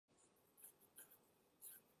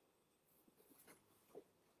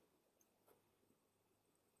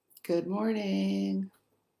Good morning.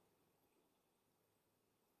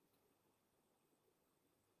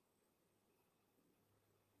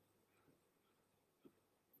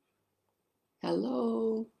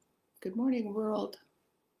 Hello. Good morning, world.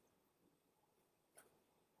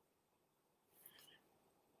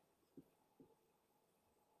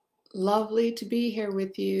 Lovely to be here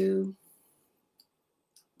with you.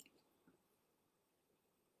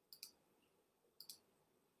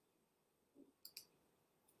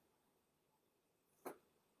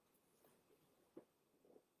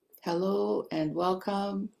 Hello and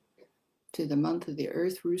welcome to the month of the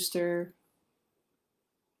Earth Rooster.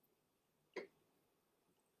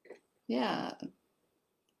 Yeah.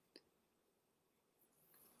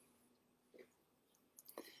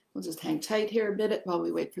 We'll just hang tight here a bit while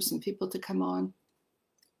we wait for some people to come on.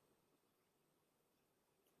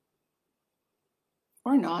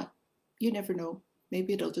 Or not. You never know.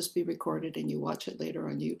 Maybe it'll just be recorded and you watch it later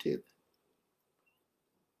on YouTube.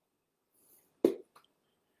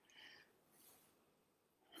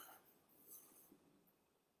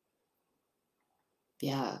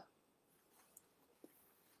 Yeah.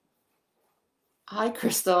 Hi,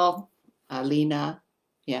 Crystal. Marlyna.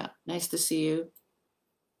 Yeah, nice to see you.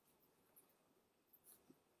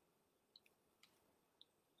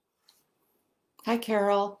 Hi,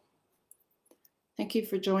 Carol. Thank you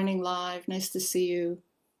for joining live. Nice to see you.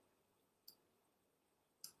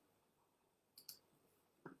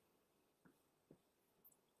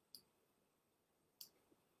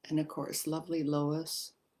 And of course, lovely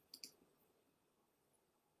Lois.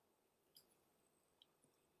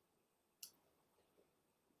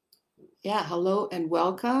 Yeah, hello and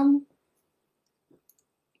welcome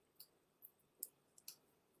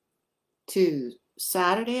to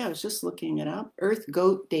Saturday. I was just looking it up. Earth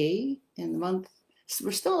Goat Day in the month.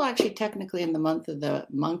 We're still actually technically in the month of the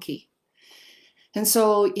monkey. And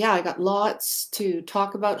so, yeah, I got lots to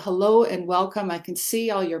talk about. Hello and welcome. I can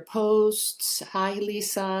see all your posts. Hi,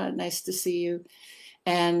 Lisa. Nice to see you.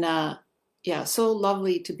 And yeah, so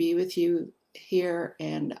lovely to be with you here.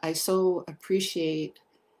 And I so appreciate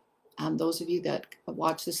those of you that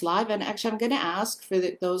watch this live. And actually, I'm going to ask for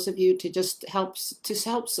those of you to just help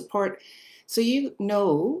support. So you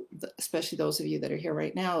know, especially those of you that are here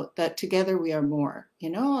right now, that together we are more, you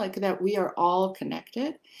know, like that we are all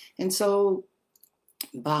connected. And so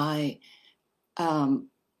by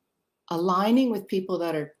aligning with people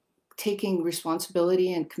that are taking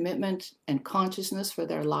responsibility and commitment and consciousness for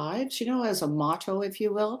their lives, you know, as a motto, if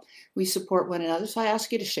you will, we support one another. So I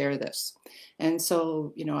ask you to share this. And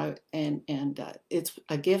so, you know, it's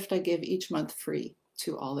a gift I give each month free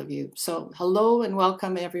to all of you. So hello and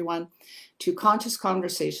welcome everyone to Conscious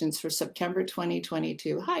Conversations for September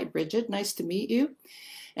 2022. Hi, Bridget, nice to meet you.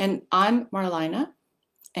 And I'm Marlyna.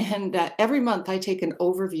 And every month I take an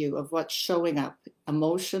overview of what's showing up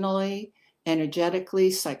emotionally, energetically,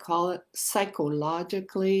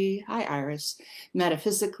 psychologically, hi Iris,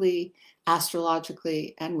 metaphysically,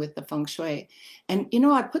 astrologically, and with the Feng Shui. And you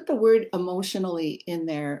know, I put the word emotionally in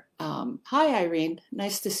there. Hi Irene,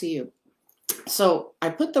 nice to see you. So I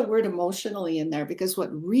put the word emotionally in there because what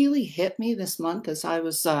really hit me this month as I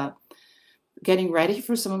was getting ready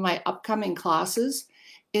for some of my upcoming classes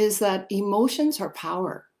is that emotions are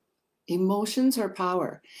power. Emotions are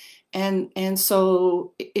power. And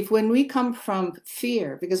so if when we come from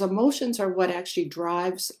fear, because emotions are what actually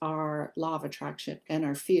drives our law of attraction and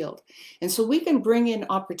our field. And so we can bring in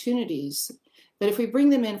opportunities, but if we bring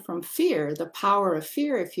them in from fear, the power of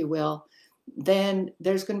fear, if you will, then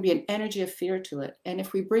there's going to be an energy of fear to it. And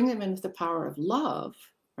if we bring them in with the power of love,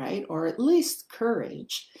 right, or at least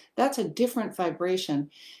courage, that's a different vibration.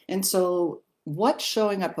 And so what's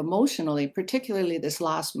showing up emotionally, particularly this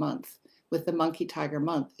last month with the Monkey Tiger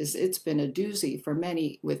month, is it's been a doozy for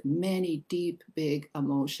many with many deep, big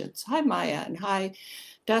emotions. Hi, Maya, and hi,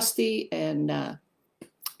 Dusty, and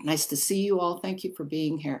nice to see you all. Thank you for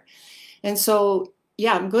being here. And so,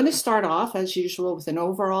 yeah, I'm going to start off as usual with an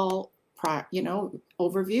overall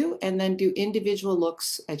overview, and then do individual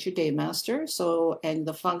looks at your day master. So, and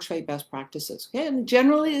the Feng Shui best practices. Okay? And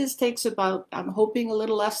generally this takes about, I'm hoping a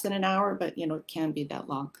little less than an hour, but you know, it can be that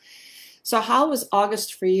long. So how was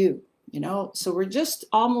August for you? You know, so we're just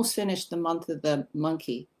almost finished the month of the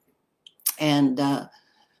monkey, and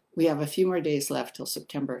we have a few more days left till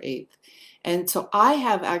September 8th. And so I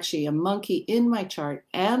have actually a monkey in my chart,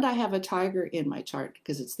 and I have a tiger in my chart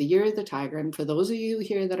because it's the year of the tiger. And for those of you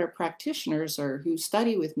here that are practitioners or who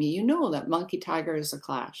study with me, you know that monkey tiger is a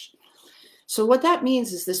clash. So what that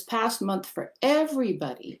means is this past month for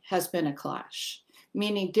everybody has been a clash,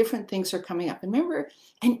 meaning different things are coming up. And remember,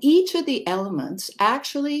 and each of the elements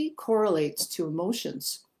actually correlates to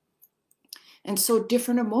emotions. And so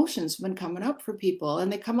different emotions have been coming up for people,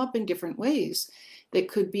 and they come up in different ways. It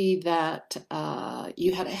could be that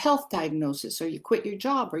you had a health diagnosis, or you quit your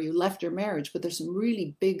job, or you left your marriage, but there's some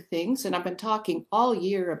really big things. And I've been talking all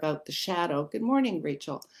year about the shadow. Good morning,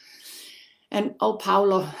 Rachel. And oh,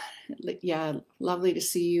 Paolo, yeah, lovely to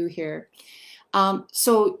see you here.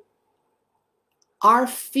 So our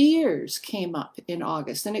fears came up in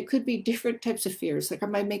August, and it could be different types of fears, like,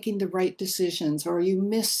 am I making the right decisions, or you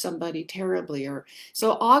miss somebody terribly, or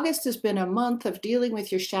so August has been a month of dealing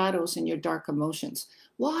with your shadows and your dark emotions.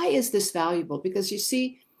 Why is this valuable? Because you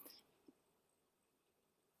see,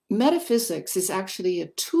 metaphysics is actually a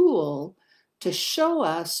tool to show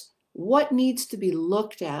us what needs to be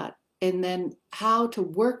looked at, and then how to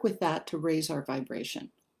work with that to raise our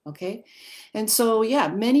vibration. Okay. And so, yeah,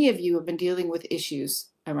 many of you have been dealing with issues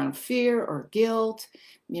around fear or guilt,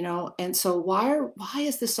 you know, and so why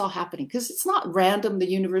is this all happening? Because it's not random. The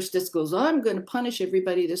universe just goes, oh, I'm going to punish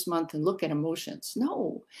everybody this month and look at emotions.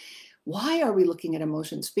 No. Why are we looking at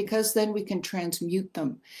emotions? Because then we can transmute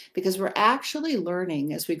them. Because we're actually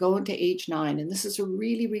learning as we go into age 9, and this is a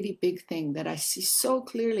really, really big thing that I see so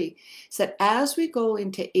clearly, is that as we go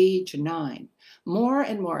into age 9, more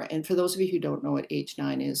and more, and for those of you who don't know what age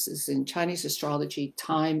 9 is in Chinese astrology,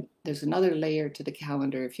 time, there's another layer to the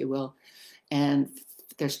calendar, if you will, and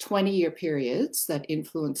there's 20-year periods that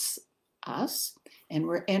influence us. And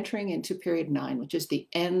we're entering into period 9, which is the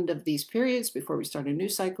end of these periods before we start a new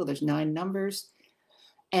cycle. There's 9 numbers.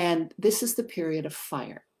 And this is the period of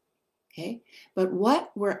fire. Okay. But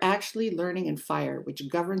what we're actually learning in fire, which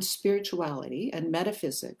governs spirituality and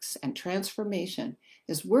metaphysics and transformation,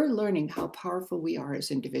 is we're learning how powerful we are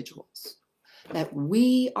as individuals. That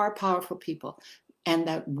we are powerful people, and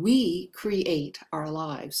that we create our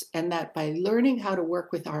lives. And that by learning how to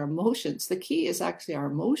work with our emotions, the key is actually our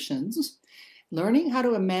emotions. Learning how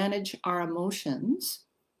to manage our emotions,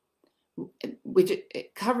 which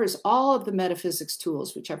it covers all of the metaphysics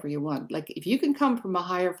tools, whichever you want. Like, if you can come from a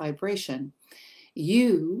higher vibration,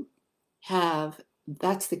 you have,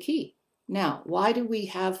 that's the key. Now, why do we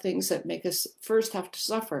have things that make us first have to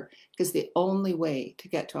suffer? Because the only way to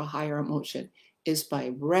get to a higher emotion is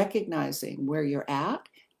by recognizing where you're at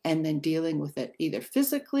and then dealing with it, either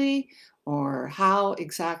physically or how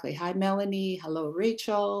exactly. Hi, Melanie. Hello,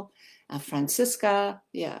 Rachel. Francisca,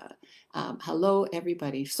 yeah. Hello,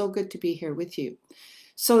 everybody. So good to be here with you.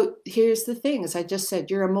 So here's the thing, as I just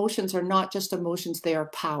said, your emotions are not just emotions, they are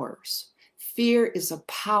powers. Fear is a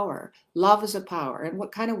power. Love is a power. And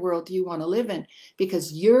what kind of world do you want to live in?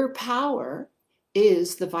 Because your power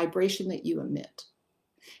is the vibration that you emit.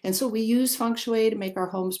 And so we use Feng Shui to make our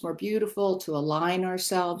homes more beautiful, to align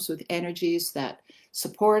ourselves with energies that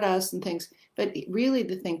support us and things. But really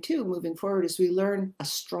the thing too, moving forward, is we learn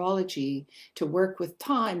astrology to work with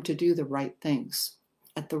time to do the right things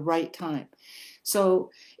at the right time.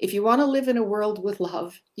 So if you want to live in a world with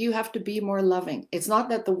love, you have to be more loving. It's not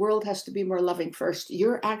that the world has to be more loving first.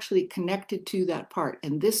 You're actually connected to that part.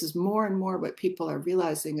 And this is more and more what people are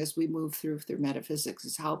realizing as we move through metaphysics,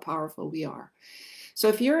 is how powerful we are. So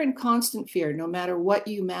if you're in constant fear, no matter what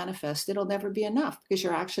you manifest, it'll never be enough, because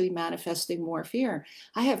you're actually manifesting more fear.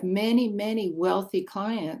 I have many, many wealthy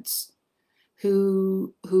clients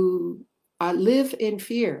who live in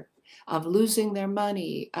fear of losing their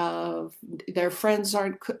money, of their friends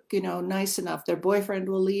aren't, nice enough, their boyfriend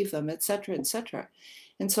will leave them, etc., etc.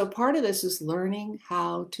 And so part of this is learning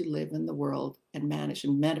how to live in the world and manage.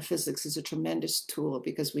 And metaphysics is a tremendous tool,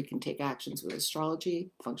 because we can take actions with astrology,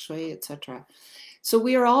 feng shui, etc. So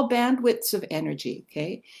we are all bandwidths of energy,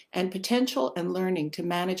 okay? And potential and learning to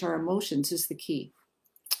manage our emotions is the key.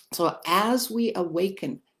 So as we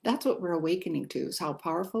awaken, that's what we're awakening to, is how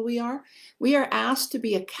powerful we are. We are asked to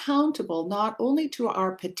be accountable not only to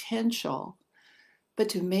our potential, but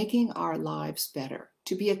to making our lives better,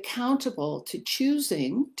 to be accountable to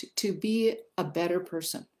choosing to be a better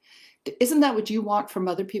person. Isn't that what you want from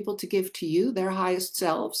other people to give to you, their highest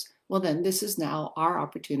selves? Well, then this is now our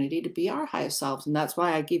opportunity to be our highest selves. And that's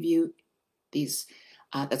why I give you these,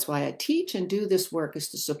 that's why I teach and do this work, is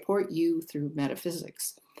to support you through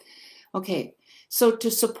metaphysics. Okay, so to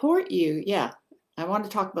support you, yeah, I want to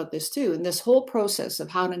talk about this too, and this whole process of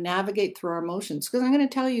how to navigate through our emotions, because I'm going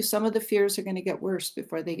to tell you some of the fears are going to get worse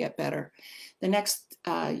before they get better. The next,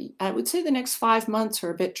 I would say the next 5 months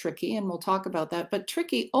are a bit tricky, and we'll talk about that, but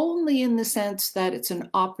tricky only in the sense that it's an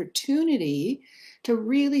opportunity to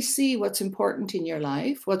really see what's important in your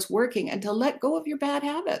life, what's working, and to let go of your bad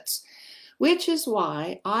habits, which is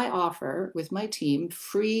why I offer with my team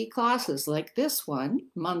free classes like this one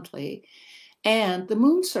monthly, and the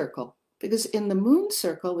moon circle. Because in the moon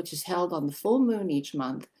circle, which is held on the full moon each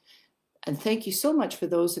month, and thank you so much for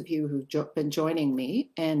those of you who've been joining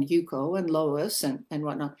me, and Yuko and Lois and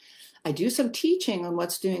whatnot. I do some teaching on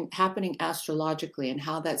what's happening astrologically and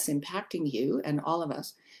how that's impacting you and all of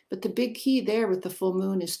us. But the big key there with the full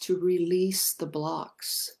moon is to release the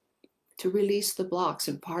blocks, to release the blocks.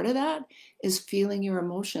 And part of that is feeling your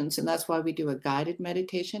emotions. And that's why we do a guided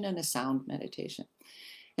meditation and a sound meditation.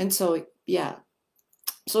 And so, yeah.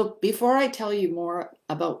 So before I tell you more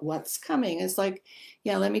about what's coming, it's like,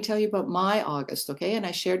 yeah, let me tell you about my August, okay? And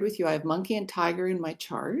I shared with you, I have monkey and tiger in my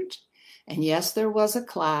chart. And yes, there was a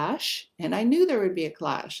clash, and I knew there would be a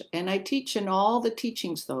clash. And I teach in all the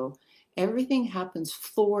teachings, though, everything happens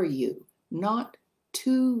for you, not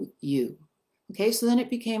to you. Okay, so then it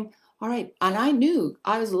became, all right, and I knew,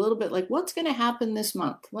 I was a little bit like, what's going to happen this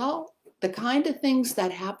month? Well, the kind of things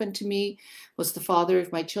that happened to me was the father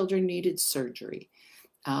of my children needed surgery.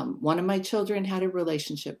 One of my children had a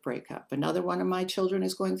relationship breakup. Another one of my children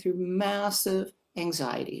is going through massive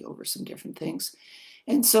anxiety over some different things.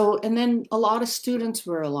 And then a lot of students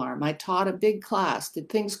were alarmed. I taught a big class. Did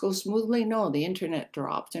things go smoothly? No, the internet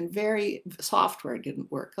dropped and software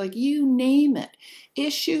didn't work. Like, you name it.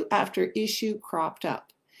 Issue after issue cropped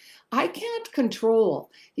up. I can't control.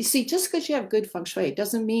 You see, just because you have good feng shui, it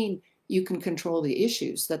doesn't mean you can control the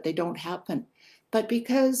issues, that they don't happen. But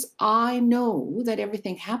because I know that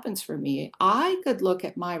everything happens for me, I could look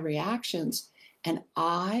at my reactions and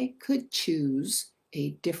I could choose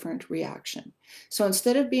a different reaction. So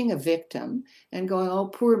instead of being a victim and going, oh,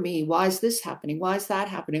 poor me, why is this happening? Why is that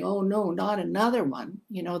happening? Oh, no, not another one,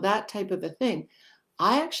 you know, that type of a thing.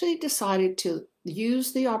 I actually decided to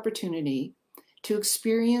use the opportunity to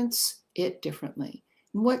experience it differently.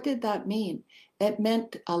 And what did that mean? It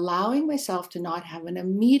meant allowing myself to not have an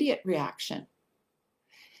immediate reaction.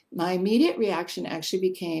 My immediate reaction actually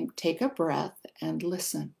became, take a breath and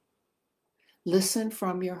listen. Listen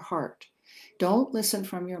from your heart. Don't listen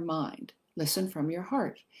from your mind. Listen from your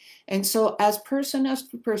heart. And so as person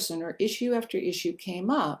after person or issue after issue came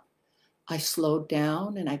up, I slowed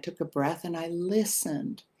down and I took a breath and I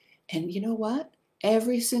listened. And you know what?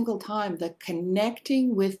 Every single time, the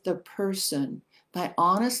connecting with the person by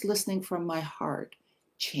honest listening from my heart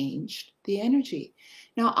changed the energy.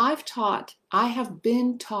 Now, I have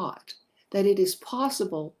been taught that it is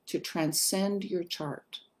possible to transcend your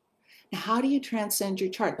chart. Now, how do you transcend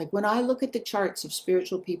your chart? Like, when I look at the charts of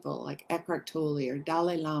spiritual people like Eckhart Tolle or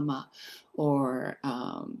Dalai Lama or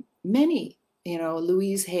many, you know,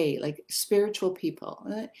 Louise Hay, like spiritual people,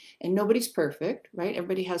 and nobody's perfect, right?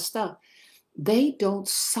 Everybody has stuff. They don't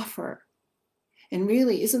suffer. And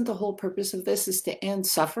really, isn't the whole purpose of this is to end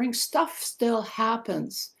suffering? Stuff still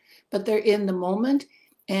happens, but they're in the moment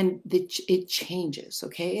and it changes,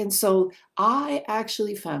 okay? And so I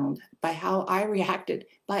actually found, by how I reacted,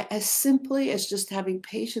 by as simply as just having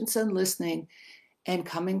patience and listening and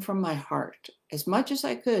coming from my heart, as much as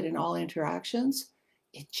I could in all interactions,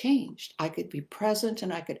 it changed. I could be present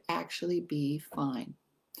and I could actually be fine.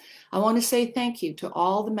 I want to say thank you to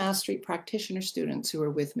all the Mastery Practitioner students who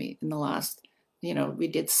were with me in the last, you know, we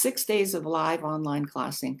did 6 days of live online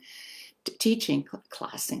classing.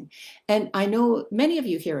 And I know many of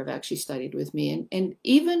you here have actually studied with me, and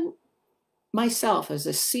even myself as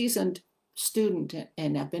a seasoned student,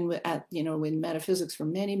 and I've been in metaphysics for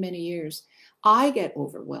many, many years, I get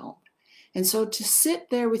overwhelmed. And so to sit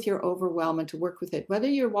there with your overwhelm and to work with it, whether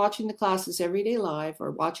you're watching the classes every day live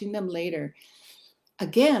or watching them later,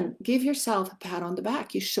 again, give yourself a pat on the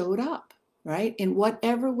back. You showed up, right? In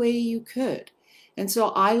whatever way you could. And so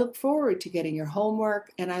I look forward to getting your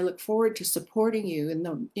homework, and I look forward to supporting you in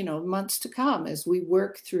the months to come as we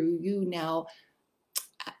work through you now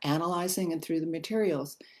analyzing and through the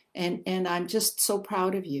materials. And I'm just so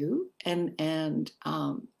proud of you. And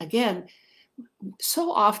again,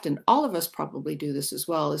 so often, all of us probably do this as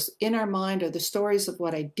well, is in our mind are the stories of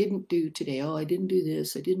what I didn't do today. Oh, I didn't do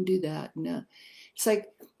this, I didn't do that. No. It's like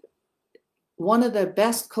one of the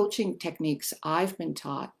best coaching techniques I've been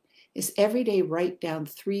taught is every day write down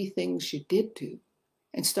 3 things you did do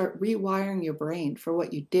and start rewiring your brain for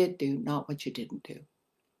what you did do, not what you didn't do.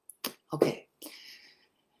 Okay.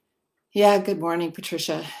 Yeah, good morning,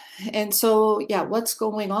 Patricia. And so, yeah, what's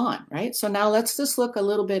going on, right? So now let's just look a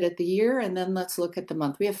little bit at the year, and then let's look at the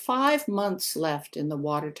month. We have 5 months left in the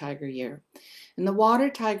Water Tiger year. In the Water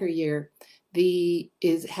Tiger year,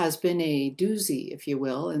 has been a doozy, if you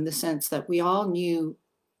will, in the sense that we all knew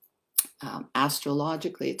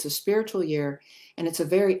astrologically, it's a spiritual year, and it's a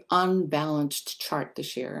very unbalanced chart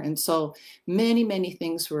this year. And so many, many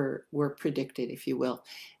things were predicted, if you will.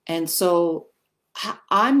 And so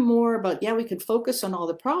I'm more about, yeah, we can focus on all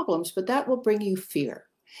the problems, but that will bring you fear.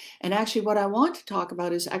 And actually what I want to talk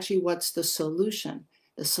about is actually what's the solution.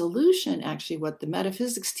 The solution, actually, what the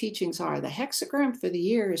metaphysics teachings are, the hexagram for the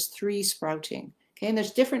year is 3 sprouting. Okay, and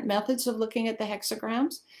there's different methods of looking at the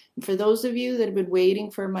hexagrams. And for those of you that have been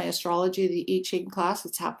waiting for my astrology, the Yin Qi class,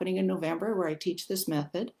 it's happening in November where I teach this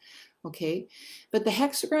method. Okay, but the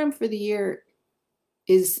hexagram for the year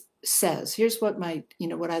says, here's what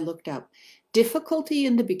what I looked up. Difficulty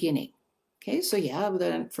in the beginning. Okay, so yeah,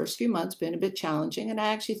 the first few months been a bit challenging, and I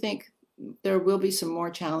actually think there will be some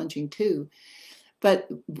more challenging too. But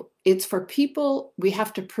it's for people, we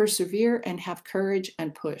have to persevere and have courage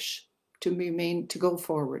and push to go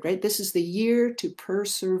forward, right? This is the year to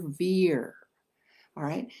persevere, all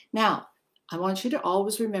right? Now, I want you to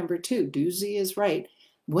always remember too, Doozy is right.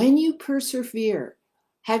 When you persevere,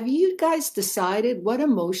 have you guys decided what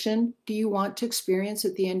emotion do you want to experience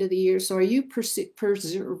at the end of the year? So are you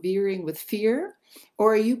persevering with fear,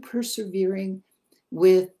 or are you persevering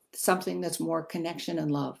with something that's more connection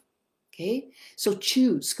and love? Okay, so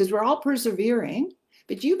choose, because we're all persevering,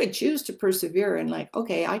 but you could choose to persevere and like,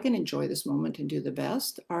 okay, I can enjoy this moment and do the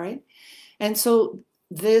best, all right? And so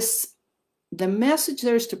the message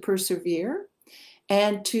there is to persevere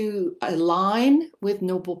and to align with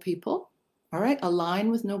noble people, all right?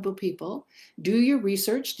 Align with noble people. Do your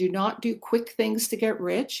research. Do not do quick things to get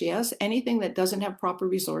rich. Yes, anything that doesn't have proper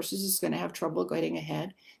resources is going to have trouble getting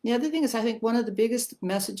ahead. The other thing is, I think one of the biggest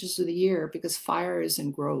messages of the year, because fire is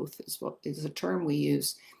in growth, is a term we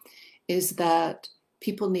use, is that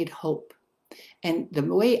people need hope. And the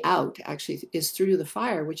way out actually is through the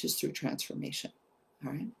fire, which is through transformation.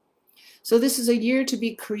 All right. So this is a year to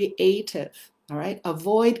be creative. All right.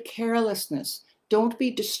 Avoid carelessness. Don't be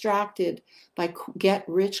distracted by get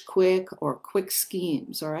rich quick or quick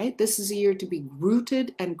schemes. All right. This is a year to be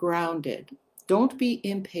rooted and grounded. Don't be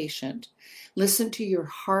impatient. Listen to your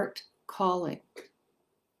heart calling.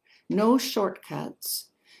 No shortcuts.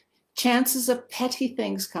 Chances of petty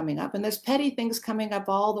things coming up, and there's petty things coming up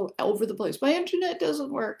all over the place. My internet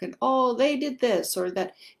doesn't work, and oh, they did this or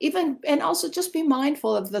that. And also just be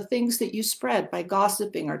mindful of the things that you spread by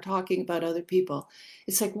gossiping or talking about other people.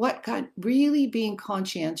 It's like really being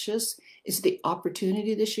conscientious is the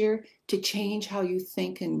opportunity this year to change how you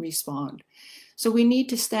think and respond. So we need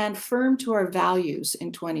to stand firm to our values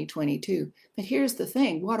in 2022. But here's the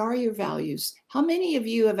thing, what are your values? How many of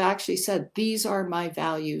you have actually said, these are my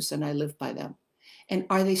values and I live by them? And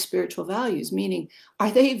are they spiritual values? Meaning, are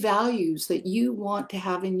they values that you want to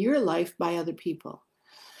have in your life by other people?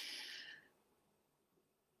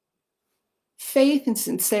 Faith and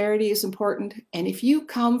sincerity is important. And if you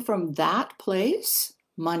come from that place,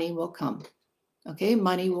 money will come. Okay,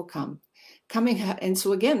 money will come. And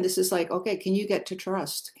so again, this is like, okay, can you get to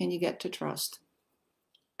trust? Can you get to trust?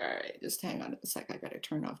 All right, just hang on a sec. I got to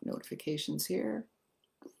turn off notifications here.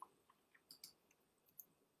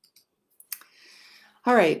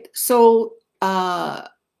 All right, so I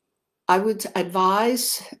would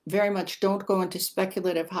advise very much don't go into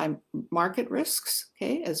speculative high market risks,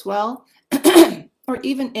 okay, as well, or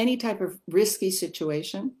even any type of risky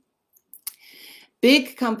situation.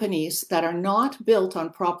 Big companies that are not built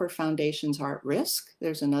on proper foundations are at risk.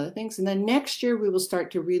 There's another thing. And then next year, we will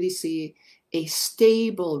start to really see a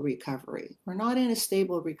stable recovery. We're not in a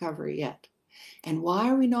stable recovery yet. And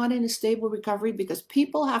why are we not in a stable recovery? Because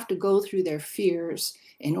people have to go through their fears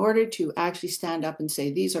in order to actually stand up and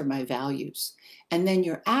say, these are my values. And then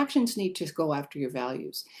your actions need to go after your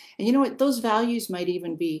values. And you know what? Those values might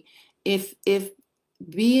even be, if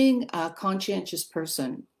being a conscientious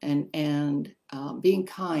person and being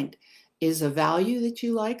kind is a value that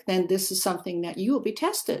you like, then this is something that you will be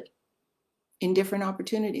tested in different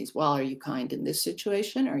opportunities. Well, are you kind in this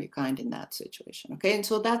situation? Or are you kind in that situation? Okay, and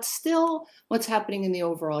so that's still what's happening in the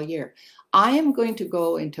overall year. I am going to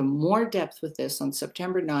go into more depth with this on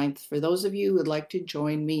September 9th for those of you who would like to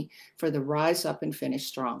join me for the Rise Up and Finish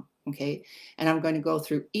Strong. Okay, and I'm going to go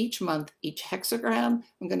through each month, each hexagram.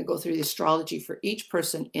 I'm going to go through the astrology for each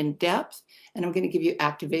person in depth, and I'm going to give you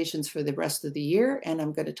activations for the rest of the year, and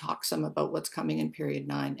I'm going to talk some about what's coming in period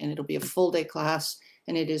 9, and it'll be a full day class,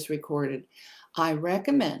 and it is recorded. I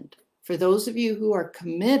recommend for those of you who are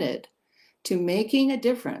committed to making a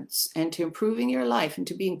difference and to improving your life and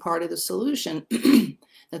to being part of the solution,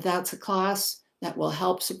 that's a class that will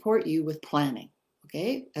help support you with planning,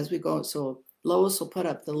 okay, as we go. So Lois will put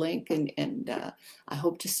up the link, and I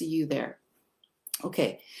hope to see you there.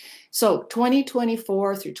 Okay, so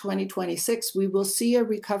 2024 through 2026, we will see a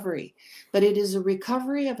recovery, but it is a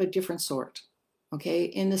recovery of a different sort, okay,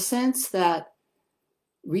 in the sense that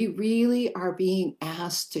we really are being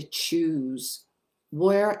asked to choose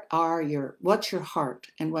what's your heart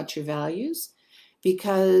and what's your values,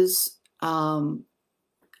 because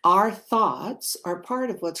our thoughts are part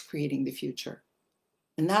of what's creating the future.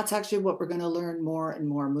 And that's actually what we're going to learn more and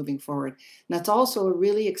more moving forward. And that's also a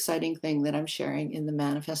really exciting thing that I'm sharing in the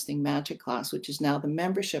Manifesting Magic class, which is now the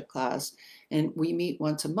membership class. And we meet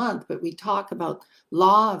once a month, but we talk about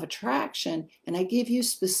law of attraction. And I give you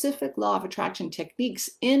specific law of attraction techniques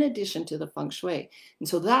in addition to the Feng Shui. And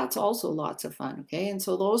so that's also lots of fun. Okay. And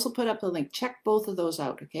so those will put up the link. Check both of those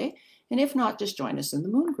out. Okay. And if not, just join us in the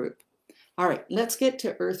Moon group. All right, let's get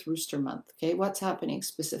to Earth Rooster month. Okay, what's happening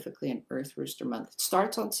specifically in Earth Rooster month? It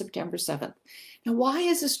starts on September 7th. Now, why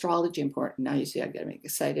is astrology important? Now you see, I get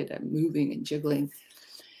excited. I'm moving and jiggling.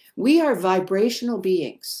 We are vibrational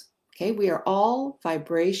beings. Okay, we are all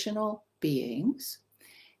vibrational beings.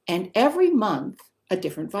 And every month, a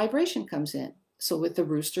different vibration comes in. So with the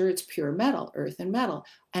rooster, it's pure metal, earth and metal.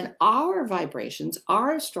 And our vibrations,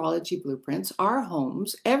 our astrology blueprints, our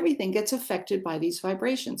homes, everything gets affected by these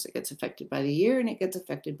vibrations. It gets affected by the year and it gets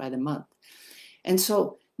affected by the month. And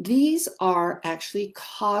so these are actually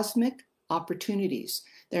cosmic opportunities.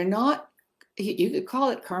 They're not, you could call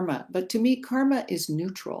it karma, but to me, karma is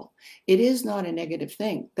neutral. It is not a negative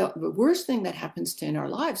thing. The worst thing that happens in our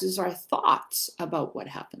lives is our thoughts about what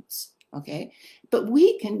happens. Okay, but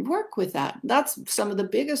we can work with that. That's some of the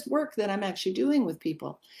biggest work that I'm actually doing with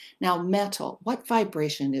people. Now, metal, what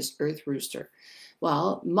vibration is Earth Rooster?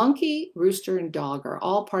 Well, monkey, rooster, and dog are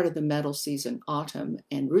all part of the metal season, autumn,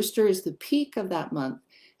 and rooster is the peak of that month.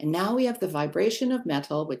 And now we have the vibration of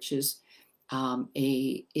metal, which is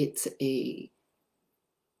it's a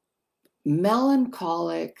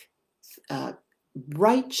melancholic,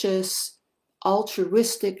 righteous,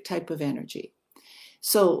 altruistic type of energy.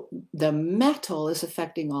 So the metal is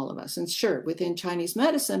affecting all of us. And sure, within Chinese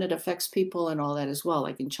medicine, it affects people and all that as well.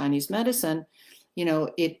 Like in Chinese medicine, you know,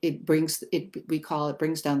 we call it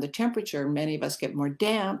brings down the temperature. Many of us get more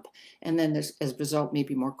damp, and then there's, as a result,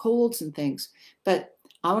 maybe more colds and things. But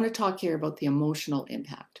I want to talk here about the emotional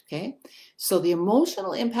impact, okay? So the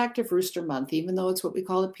emotional impact of Rooster Month, even though it's what we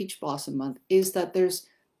call a Peach Blossom Month, is that there's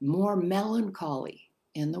more melancholy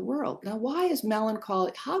in the world. Now, why is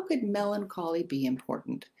melancholy? How could melancholy be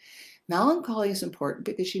important? Melancholy is important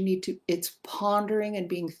because it's pondering and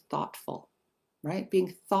being thoughtful, right?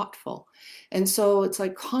 Being thoughtful. And so it's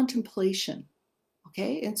like contemplation,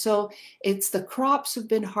 okay? And so it's the crops have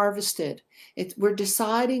been harvested. We're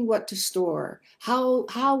deciding what to store.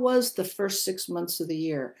 How was the first 6 months of the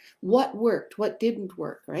year? What worked? What didn't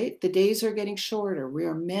work, right? The days are getting shorter. We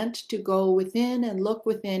are meant to go within and look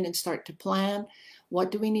within and start to plan. What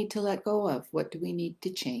do we need to let go of? What do we need to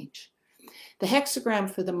change? The hexagram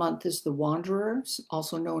for the month is the wanderer,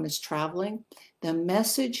 also known as traveling. The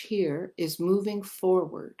message here is moving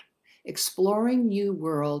forward, exploring new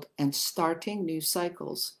world and starting new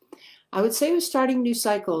cycles. I would say we're starting new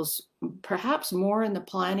cycles, perhaps more in the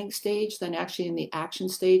planning stage than actually in the action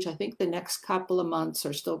stage. I think the next couple of months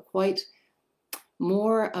are still quite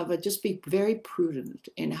more of a, just be very prudent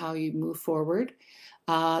in how you move forward.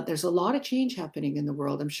 There's a lot of change happening in the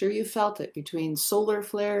world. I'm sure you felt it between solar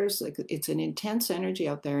flares. Like it's an intense energy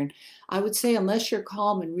out there. And I would say unless you're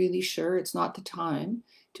calm and really sure, it's not the time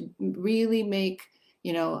to really make,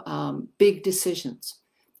 big decisions.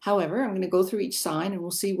 However, I'm going to go through each sign and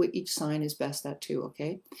we'll see what each sign is best at too,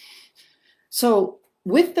 okay? So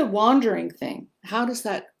with the wandering thing, how is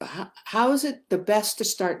it the best to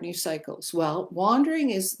start new cycles? Well, wandering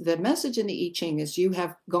is, the message in the I Ching is you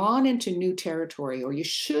have gone into new territory, or you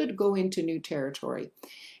should go into new territory.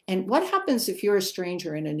 And what happens if you're a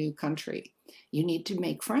stranger in a new country? You need to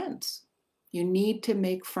make friends. You need to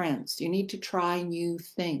make friends. You need to try new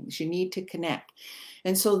things. You need to connect.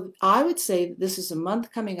 And so I would say this is a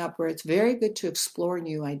month coming up where it's very good to explore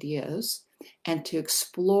new ideas and to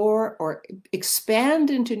explore or expand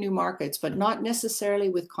into new markets, but not necessarily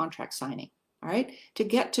with contract signing, all right? To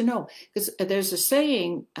get to know, because there's a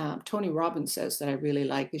saying Tony Robbins says that I really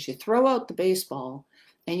like, is you throw out the baseball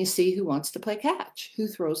and you see who wants to play catch, who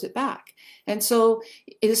throws it back. And so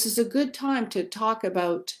this is a good time to talk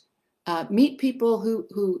about, meet people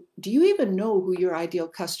who, do you even know who your ideal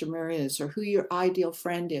customer is, or who your ideal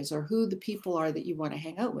friend is, or who the people are that you want to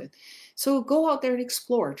hang out with? So go out there and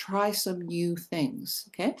explore, try some new things,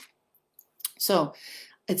 okay? So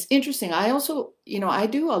it's interesting. I also, I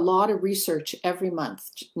do a lot of research every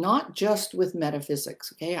month, not just with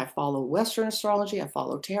metaphysics, okay? I follow Western astrology, I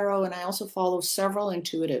follow tarot, and I also follow several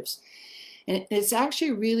intuitives. And it's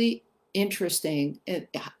actually really interesting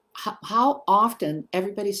how often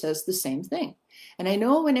everybody says the same thing. And I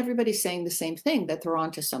know when everybody's saying the same thing that they're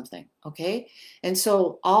onto something, okay? And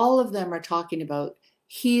so all of them are talking about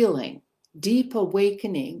healing, deep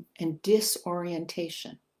awakening, and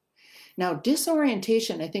disorientation. Now,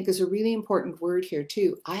 disorientation, I think, is a really important word here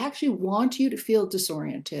too. I actually want you to feel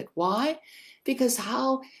disoriented. Why? Because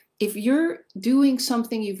if you're doing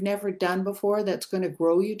something you've never done before that's going to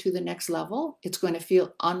grow you to the next level, it's going to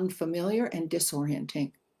feel unfamiliar and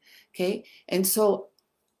disorienting. Okay. And so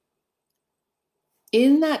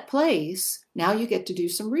in that place, now you get to do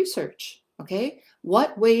some research. Okay.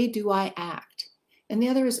 What way do I act? And the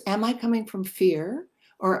other is, am I coming from fear,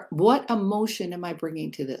 or what emotion am I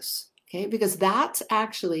bringing to this? Okay. Because that's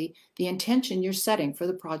actually the intention you're setting for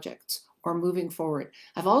the projects or moving forward.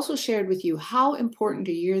 I've also shared with you how important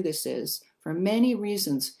a year this is for many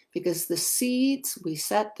reasons, because the seeds we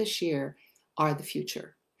set this year are the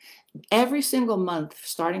future. Every single month,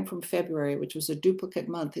 starting from February, which was a duplicate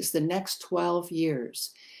month, is the next 12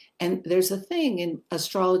 years. And there's a thing in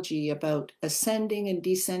astrology about ascending and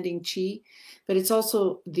descending Qi, but it's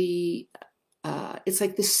also it's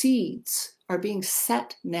like the seeds are being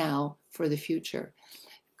set now for the future.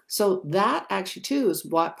 So that actually too is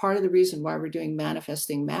part of the reason why we're doing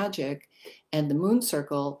manifesting magic and the moon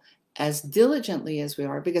circle as diligently as we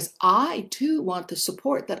are, because I too want the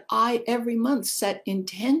support that I every month set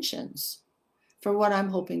intentions for what I'm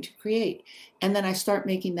hoping to create. And then I start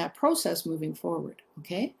making that process moving forward.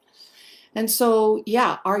 Okay. And so,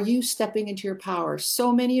 yeah, are you stepping into your power?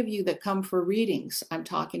 So many of you that come for readings, I'm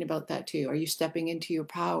talking about that too. Are you stepping into your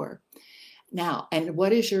power? Now, and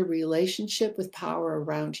what is your relationship with power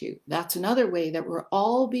around you? That's another way that we're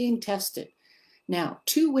all being tested. Now,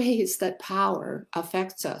 two ways that power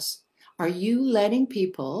affects us. Are you letting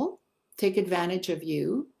people take advantage of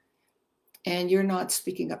you and you're not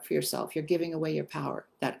speaking up for yourself? You're giving away your power.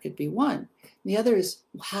 That could be one. The other is,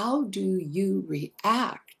 how do you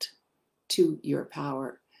react to your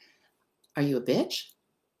power? Are you a bitch?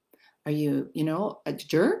 Are you, a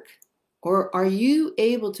jerk? Or are you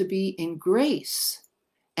able to be in grace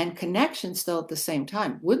and connection still at the same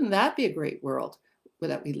time? Wouldn't that be a great world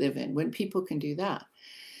that we live in when people can do that?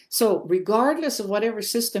 So regardless of whatever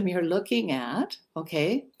system you're looking at,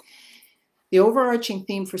 okay, the overarching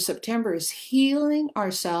theme for September is healing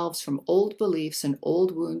ourselves from old beliefs and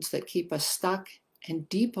old wounds that keep us stuck, and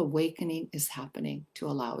deep awakening is happening to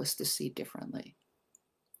allow us to see differently.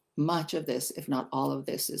 Much of this, if not all of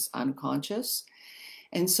this, is unconscious.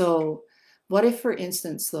 And so what if, for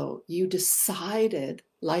instance, though, you decided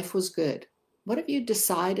life was good? What if you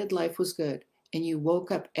decided life was good and you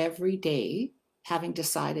woke up every day having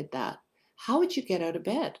decided that? How would you get out of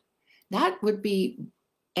bed? That would be,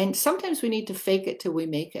 and sometimes we need to fake it till we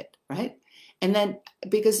make it, right? And then,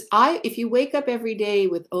 because if you wake up every day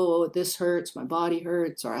with, oh, this hurts, my body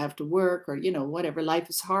hurts, or I have to work, or, whatever, life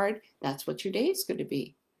is hard, that's what your day is going to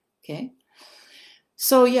be, okay?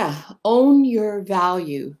 So yeah, own your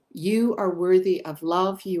value. You are worthy of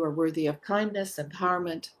love. You are worthy of kindness,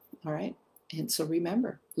 empowerment. All right. And so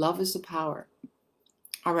remember, love is the power.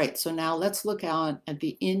 All right. So now let's look at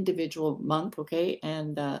the individual month. Okay.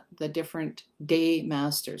 And the different day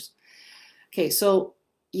masters. Okay. So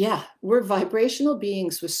yeah, we're vibrational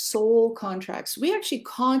beings with soul contracts. We actually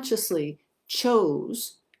consciously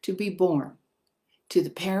chose to be born to the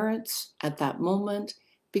parents at that moment,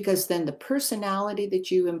 because then the personality that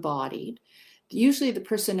you embodied, usually the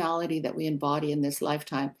personality that we embody in this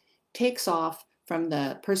lifetime, takes off from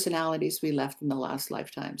the personalities we left in the last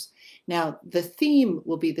lifetimes. Now, the theme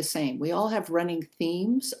will be the same. We all have running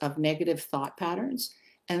themes of negative thought patterns,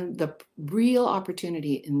 and the real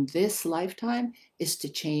opportunity in this lifetime is to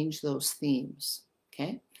change those themes,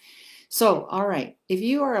 okay? So, all right, if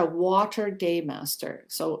you are a water day master,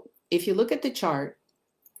 so if you look at the chart,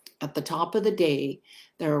 at the top of the day,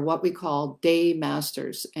 there are what we call day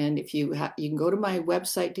masters. And if you can go to my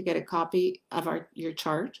website to get a copy of your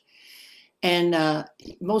chart. And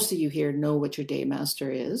most of you here know what your day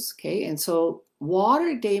master is, okay? And so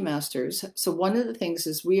water day masters, so one of the things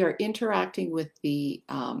is we are interacting with the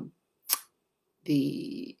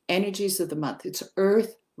energies of the month. It's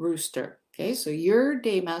Earth Rooster, okay? So your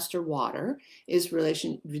day master water is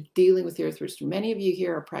dealing with the Earth Rooster. Many of you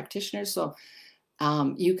here are practitioners, so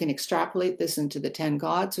you can extrapolate this into the 10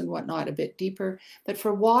 gods and whatnot a bit deeper. But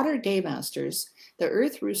for water day masters, the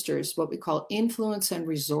Earth Rooster is what we call influence and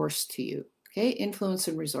resource to you. Okay, influence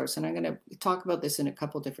and resource. And I'm going to talk about this in a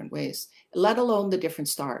couple different ways, let alone the different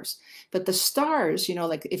stars. But the stars,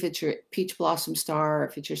 like if it's your peach blossom star,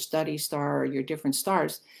 if it's your study star, or your different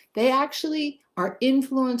stars, they actually are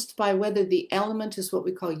influenced by whether the element is what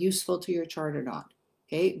we call useful to your chart or not.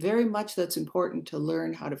 Okay, very much that's important to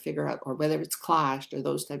learn how to figure out, or whether it's clashed or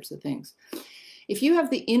those types of things. If you have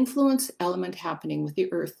the influence element happening with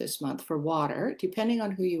the earth this month for water, depending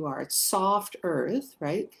on who you are, it's soft earth,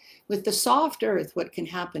 right? With the soft earth, what can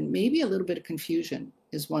happen, maybe a little bit of confusion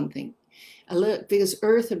is one thing, because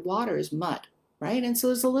earth and water is mud, right? And so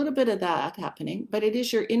there's a little bit of that happening, but it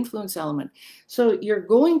is your influence element. So you're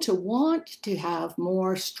going to want to have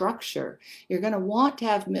more structure. You're going to want to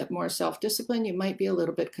have more self-discipline. You might be a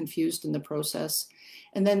little bit confused in the process.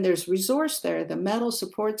 And then there's resource there. The metal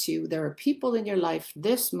supports you. There are people in your life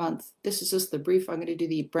this month. This is just the brief. I'm going to do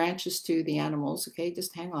the branches to the animals. Okay,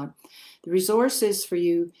 just hang on. The resource is for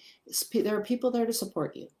you. There are people there to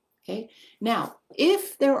support you. Okay. Now,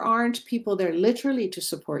 if there aren't people there literally to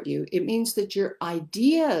support you, it means that your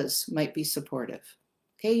ideas might be supportive.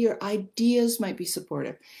 Okay. Your ideas might be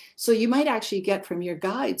supportive. So you might actually get from your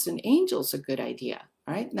guides and angels a good idea.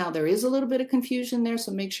 All right. Now, there is a little bit of confusion there.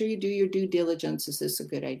 So make sure you do your due diligence. Is this a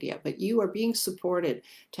good idea? But you are being supported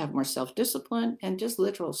to have more self-discipline and just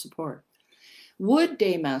literal support. Wood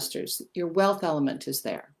day masters, your wealth element is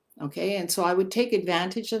there. Okay, and so I would take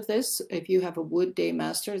advantage of this if you have a wood day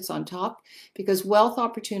master, it's on top, because wealth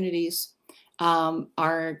opportunities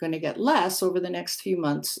are going to get less over the next few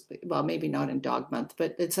months. Well, maybe not in dog month,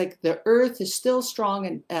 but it's like the earth is still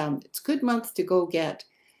strong, and it's a good month to go get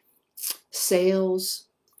sales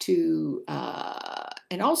to,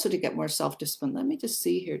 and also to get more self-discipline. Let me just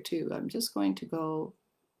see here too. I'm just going to go,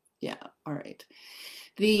 yeah, all right.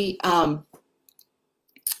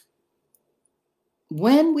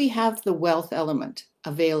 When we have the wealth element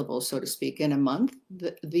available, so to speak, in a month,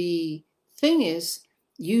 the thing is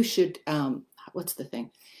you should, what's the thing?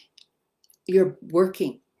 You're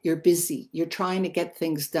working, you're busy, you're trying to get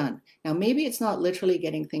things done. Now, maybe it's not literally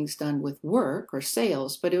getting things done with work or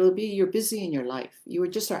sales, but it will be you're busy in your life. You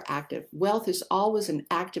just are active. Wealth is always an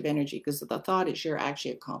active energy because the thought is you're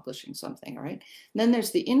actually accomplishing something, all right? And then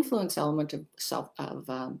there's the influence element of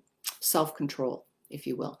self-control, if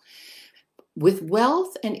you will. With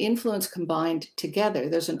wealth and influence combined together,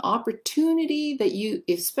 there's an opportunity that you,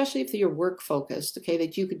 especially if you're work focused, okay,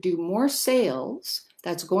 that you could do more sales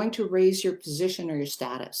that's going to raise your position or your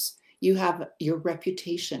status. You have your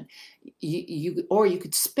reputation, or you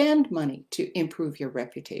could spend money to improve your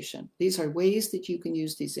reputation. These are ways that you can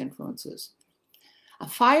use these influences. A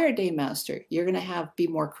fire day master, you're going to be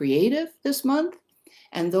more creative this month,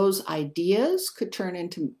 and those ideas could turn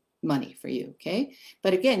into money for you, okay?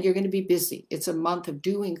 But again, you're going to be busy. It's a month of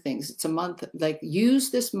doing things. It's a month, like,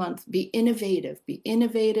 use this month, be innovative,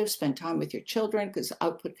 spend time with your children, because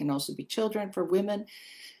output can also be children for women.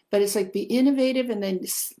 But it's like, be innovative, and then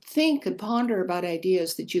think and ponder about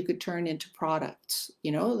ideas that you could turn into products,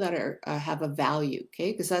 you know, that are have a value,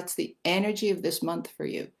 okay? Because that's the energy of this month for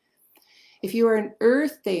you. If you are an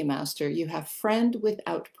Earth Day Master, you have friend with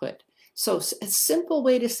output. So a simple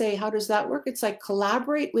way to say, how does that work? It's like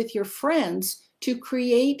collaborate with your friends to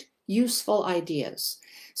create useful ideas.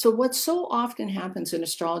 So what so often happens in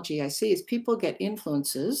astrology, I see, is people get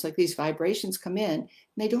influences, like these vibrations come in, and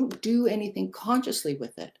they don't do anything consciously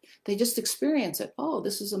with it. They just experience it. Oh,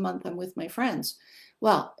 this is a month I'm with my friends.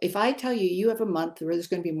 Well, if I tell you you have a month where there's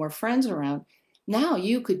going to be more friends around, now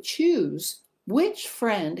you could choose which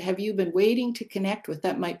friend have you been waiting to connect with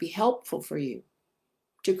that might be helpful for you,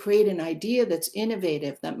 to create an idea that's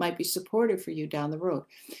innovative, that might be supportive for you down the road.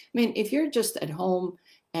 I mean, if you're just at home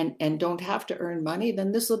and don't have to earn money,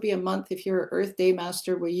 then this will be a month, if you're an Earth Day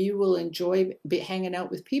Master, where you will enjoy hanging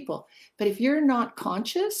out with people. But if you're not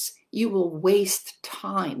conscious, you will waste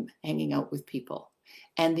time hanging out with people.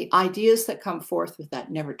 And the ideas that come forth with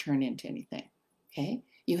that never turn into anything, okay?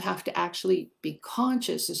 You have to actually be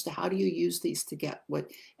conscious as to how do you use these to get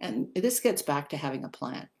what, and this gets back to having a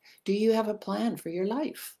plan. Do you have a plan for your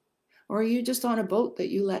life? Or are you just on a boat that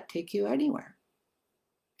you let take you anywhere?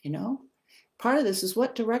 You know, part of this is,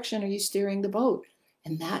 what direction are you steering the boat?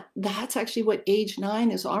 And that's actually what age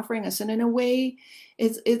 9 is offering us. And in a way,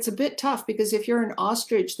 it's a bit tough, because if you're an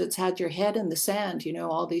ostrich that's had your head in the sand, you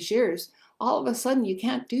know, all these years, all of a sudden you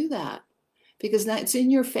can't do that, because now it's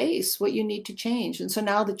in your face what you need to change. And so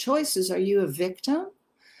now the choice is, are you a victim,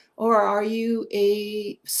 or are you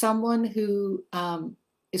someone who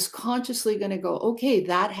is consciously going to go, okay,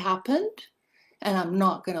 that happened, and I'm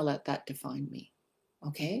not going to let that define me.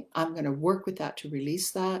 Okay, I'm going to work with that to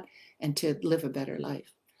release that and to live a better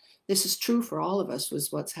life. This is true for all of us,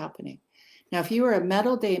 was what's happening. Now, if you are a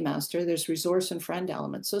metal day master, there's resource and friend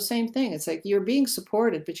elements. So same thing. It's like you're being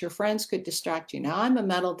supported, but your friends could distract you. Now, I'm a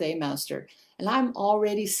metal day master, and I'm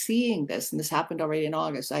already seeing this, and this happened already in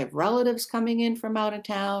August. I have relatives coming in from out of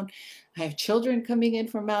town. I have children coming in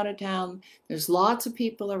from out of town. There's lots of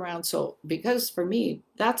people around. So because for me,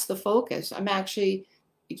 that's the focus. I'm actually,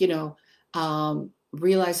 you know,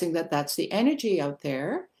 realizing that that's the energy out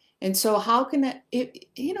there. And so how can it,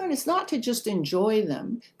 you know, and it's not to just enjoy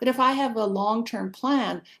them, but if I have a long-term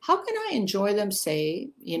plan, how can I enjoy them, say,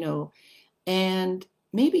 you know, and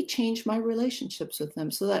maybe change my relationships with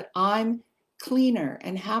them so that I'm cleaner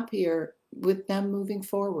and happier with them moving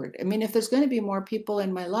forward. I mean, if there's going to be more people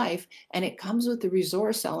in my life and it comes with the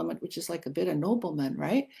resource element, which is like a bit of nobleman,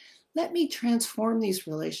 right? Let me transform these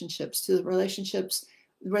relationships to the relationships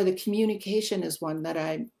where the communication is one that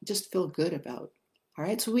I just feel good about. All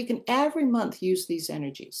right, so we can every month use these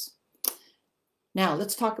energies. Now,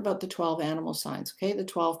 let's talk about the 12 animal signs, okay? The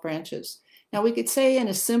 12 branches. Now, we could say in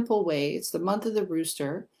a simple way, it's the month of the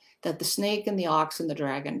rooster, that the snake and the ox and the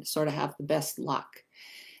dragon sort of have the best luck.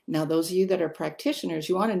 Now, those of you that are practitioners,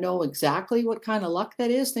 you want to know exactly what kind of luck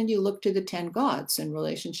that is, then you look to the 10 gods in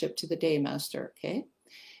relationship to the day master, okay?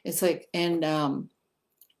 It's like,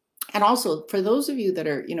 and also for those of you that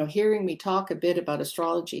are, you know, hearing me talk a bit about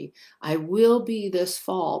astrology, I will be this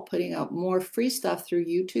fall putting out more free stuff through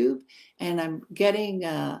YouTube, and I'm getting,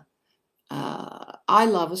 I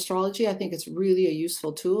love astrology. I think it's really a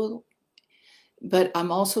useful tool, but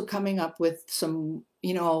I'm also coming up with some,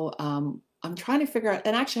 you know, I'm trying to figure out,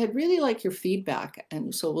 and actually I'd really like your feedback.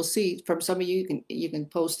 And so we'll see from some of you, you can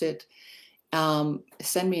post it,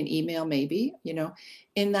 send me an email maybe, you know,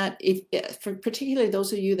 in that if for particularly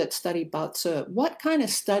those of you that study Batsu, what kind of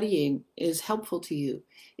studying is helpful to you?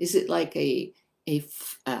 Is it like a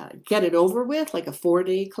get it over with, like a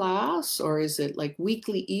 4-day class, or is it like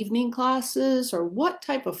weekly evening classes, or what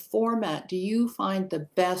type of format do you find the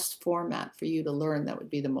best format for you to learn that would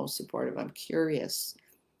be the most supportive? I'm curious.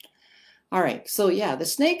 All right, so yeah, the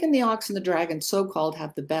snake and the ox and the dragon, so-called,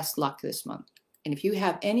 have the best luck this month. And if you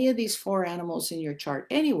have any of these 4 animals in your chart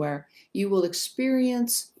anywhere, you will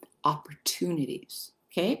experience opportunities,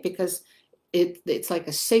 okay? Because it's like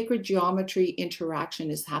a sacred geometry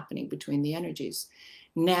interaction is happening between the energies.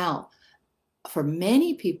 Now, for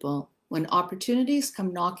many people, when opportunities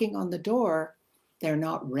come knocking on the door, they're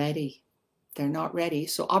not ready. They're not ready.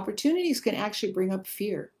 So opportunities can actually bring up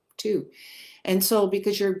fear too. And so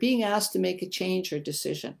because you're being asked to make a change or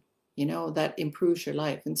decision, you know, that improves your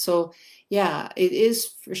life. And so, yeah, it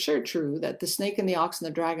is for sure true that the snake and the ox and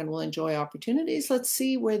the dragon will enjoy opportunities. Let's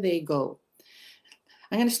see where they go.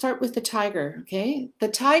 I'm going to start with the tiger, okay? The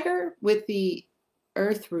tiger with the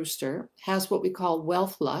Earth Rooster has what we call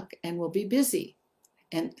wealth luck and will be busy.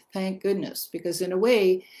 And thank goodness, because in a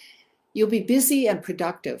way, you'll be busy and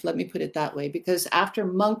productive. Let me put it that way, because after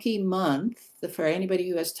monkey month, for anybody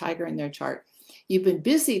who has tiger in their chart, you've been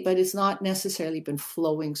busy, but it's not necessarily been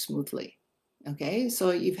flowing smoothly. Okay,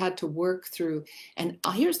 so you've had to work through. And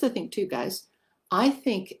here's the thing too, guys. I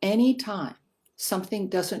think anytime something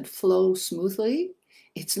doesn't flow smoothly,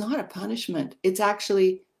 it's not a punishment. It's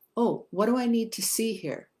actually, oh, what do I need to see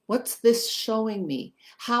here? What's this showing me?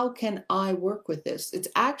 How can I work with this? It's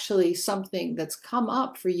actually something that's come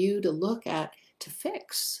up for you to look at, to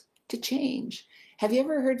fix, to change. Have you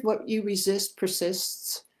ever heard what you resist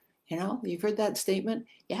persists? You know, you've heard that statement?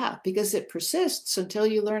 Yeah, because it persists until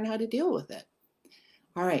you learn how to deal with it.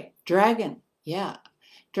 All right, dragon. Yeah,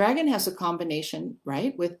 dragon has a combination,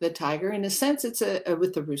 right, with the tiger. In a sense, it's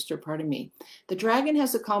with the rooster, pardon me. The dragon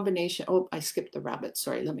has a combination. Oh, I skipped the rabbit.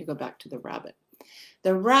 Sorry, let me go back to the rabbit.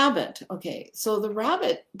 The rabbit, okay, so the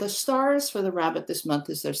rabbit, the stars for the rabbit this month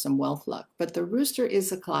is there's some wealth luck, but the rooster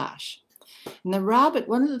is a clash. And the rabbit,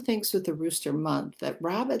 one of the things with the rooster month that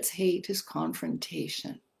rabbits hate is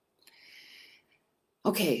confrontation.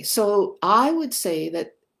 Okay, so I would say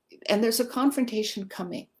that, and there's a confrontation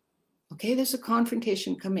coming. Okay, there's a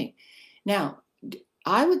confrontation coming. Now,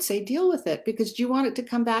 I would say deal with it, because do you want it to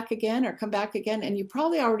come back again or come back again? And you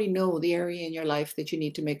probably already know the area in your life that you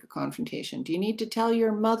need to make a confrontation. Do you need to tell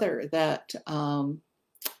your mother that,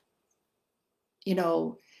 you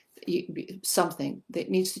know, something that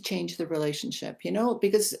needs to change the relationship, you know,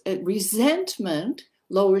 because resentment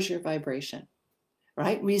lowers your vibration,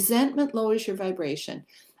 right? Resentment lowers your vibration.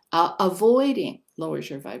 Avoiding lowers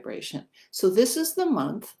your vibration. So this is the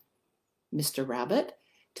month, Mr. Rabbit,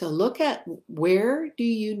 to look at where do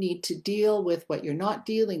you need to deal with what you're not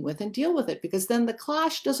dealing with, and deal with it, because then the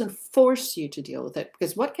clash doesn't force you to deal with it.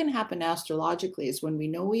 Because what can happen astrologically is when we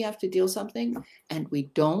know we have to deal something and we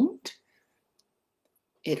don't,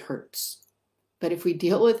 it hurts. But if we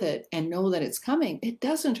deal with it and know that it's coming, it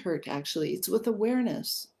doesn't hurt actually. It's with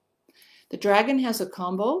awareness. The dragon has a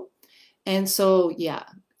combo. And so, yeah,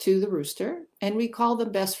 to the rooster, and we call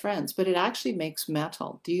them best friends, but it actually makes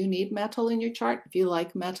metal. Do you need metal in your chart? If you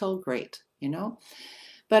like metal, great, you know.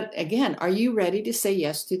 But again, are you ready to say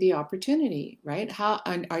yes to the opportunity, right?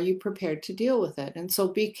 And are you prepared to deal with it? And so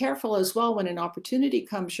be careful as well when an opportunity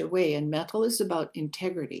comes your way. And metal is about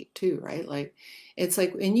integrity too, right? Like, it's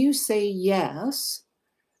like when you say yes,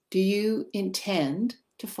 do you intend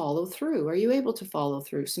to follow through? Are you able to follow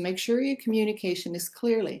through? So make sure your communication is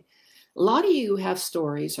clearly. A lot of you have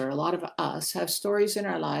stories, or a lot of us have stories in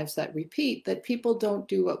our lives that repeat, that people don't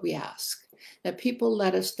do what we ask, that people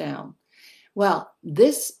let us down. Well,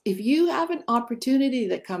 if you have an opportunity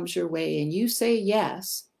that comes your way and you say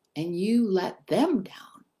yes and you let them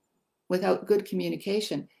down without good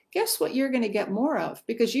communication, guess what you're going to get more of?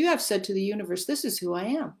 Because you have said to the universe, this is who I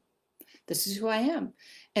am. This is who I am.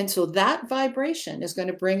 And so that vibration is going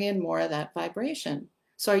to bring in more of that vibration.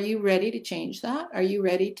 So are you ready to change that? Are you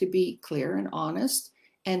ready to be clear and honest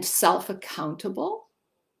and self-accountable?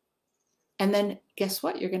 And then guess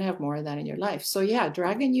what? You're going to have more of that in your life. So yeah,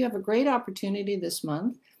 Dragon, you have a great opportunity this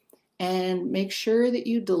month, and make sure that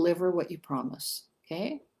you deliver what you promise,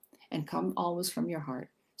 okay? And come always from your heart.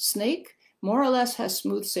 Snake, more or less, has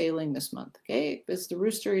smooth sailing this month, okay? Because the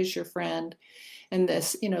rooster is your friend. And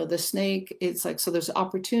this, the snake, it's like, so there's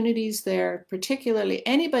opportunities there, particularly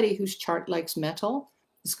anybody whose chart likes metal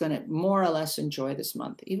is going to more or less enjoy this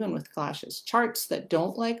month, even with clashes. Charts that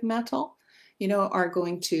don't like metal, are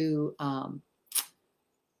going to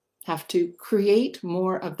have to create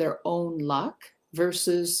more of their own luck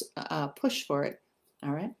versus push for it.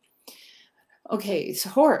 All right. Okay, it's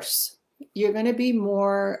horse. You're going to be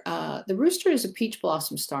more, the rooster is a peach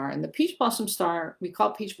blossom star, and the peach blossom star, we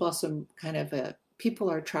call peach blossom kind of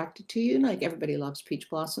people are attracted to you, like everybody loves peach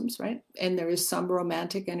blossoms, right? And there is some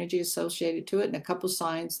romantic energy associated to it, and a couple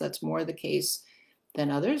signs that's more the case than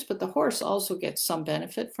others, but the horse also gets some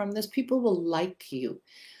benefit from this. People will like you.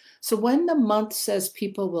 So when the month says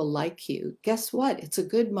people will like you, guess what? It's a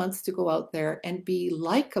good month to go out there and be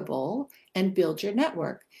likable and build your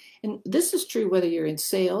network. And this is true whether you're in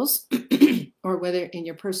sales or whether in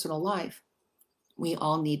your personal life. We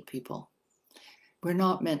all need people. We're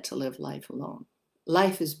not meant to live life alone.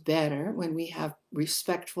 Life is better when we have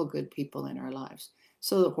respectful, good people in our lives.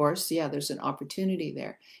 So the horse, yeah, there's an opportunity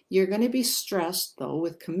there. You're going to be stressed, though,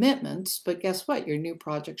 with commitments, but guess what? Your new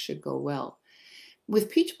project should go well. With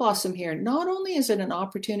Peach Blossom here, not only is it an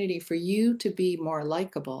opportunity for you to be more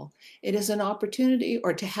likable, it is an opportunity,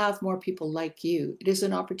 or to have more people like you. It is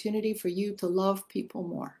an opportunity for you to love people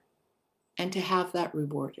more and to have that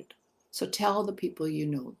rewarded. So tell the people you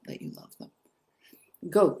know that you love them.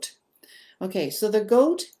 Goat. Okay, so the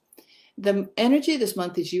goat, the energy this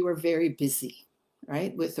month is you are very busy,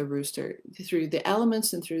 right, with the rooster, through the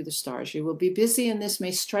elements and through the stars. You will be busy, and this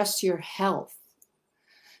may stress your health.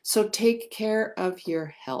 So take care of your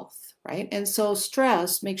health, right? And so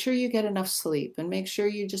stress, make sure you get enough sleep, and make sure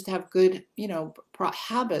you just have good,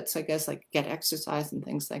 habits, I guess, like get exercise and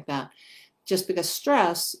things like that. Just because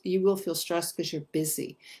stress, you will feel stressed because you're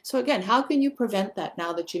busy. So again, how can you prevent that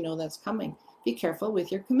now that you know that's coming? Be careful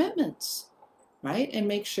with your commitments, right? And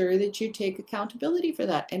make sure that you take accountability for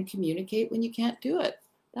that and communicate when you can't do it.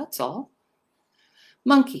 That's all.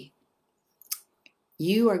 Monkey.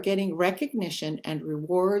 You are getting recognition and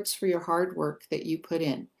rewards for your hard work that you put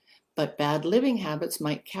in, but bad living habits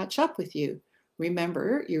might catch up with you.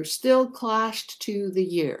 Remember, you're still clashed to the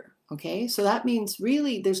year, okay? So that means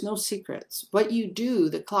really there's no secrets. What you do,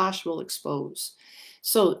 the clash will expose.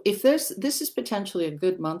 So if this is potentially a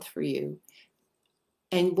good month for you,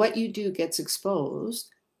 and what you do gets exposed,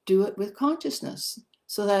 do it with consciousness,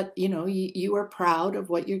 so that you are proud of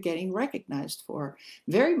what you're getting recognized for.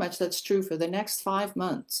 Very much that's true for the next 5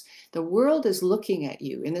 months. The world is looking at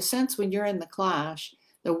you. In the sense, when you're in the clash,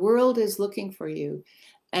 the world is looking for you,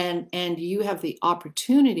 and you have the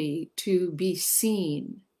opportunity to be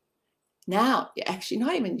seen. Now, actually,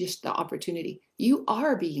 not even just the opportunity, you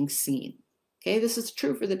are being seen. Okay, this is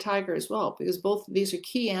true for the tiger as well, because both of these are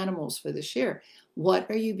key animals for this year. What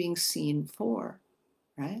are you being seen for,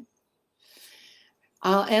 right?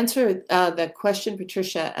 I'll answer the question,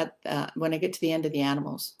 Patricia, when I get to the end of the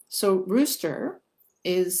animals. So rooster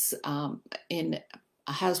is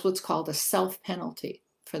has what's called a self-penalty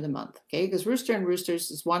for the month, okay? Because rooster and roosters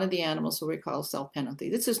is one of the animals that we call self-penalty.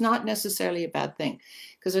 This is not necessarily a bad thing,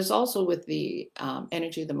 because there's also with the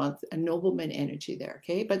energy of the month a nobleman energy there,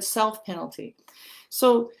 okay? But self-penalty.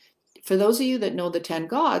 So for those of you that know the 10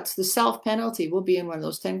 gods, the self-penalty will be in one of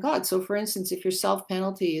those 10 gods. So for instance, if your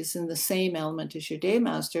self-penalty is in the same element as your day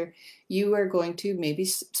master, you are going to maybe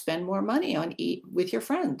spend more money on with your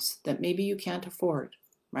friends that maybe you can't afford,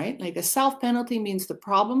 right? Like a self-penalty means the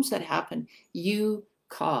problems that happen you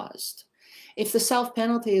caused. If the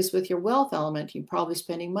self-penalty is with your wealth element, you're probably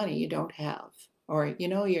spending money you don't have, or, you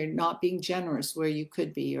know, you're not being generous where you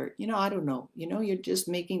could be, or, you know, I don't know, you know, you're just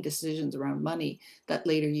making decisions around money that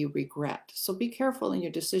later you regret. So be careful in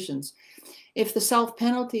your decisions. If the self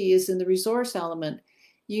penalty is in the resource element,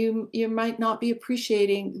 you might not be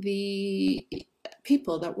appreciating the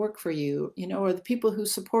people that work for you, you know, or the people who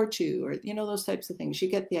support you, or, you know, those types of things. You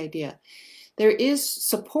get the idea. There is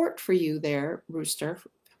support for you there, Rooster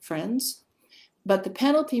friends, but the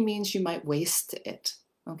penalty means you might waste it.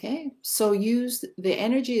 Okay, so use the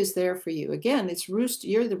energy is there for you. Again, it's rooster,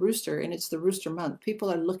 you're the rooster, and it's the rooster month.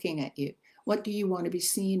 People are looking at you. What do you want to be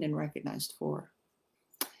seen and recognized for?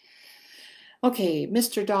 Okay,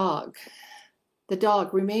 Mr. Dog. The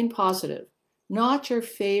dog, remain positive. Not your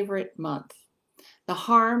favorite month. The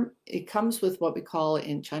harm, it comes with what we call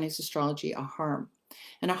in Chinese astrology a harm.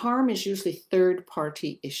 And a harm is usually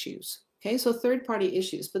third-party issues. Okay, so third-party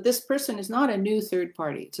issues. But this person is not a new third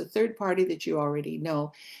party. It's a third party that you already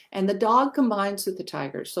know. And the dog combines with the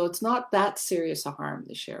tiger. So it's not that serious a harm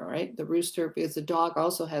this year, right? The rooster, because the dog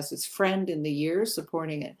also has its friend in the year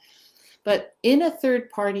supporting it. But in a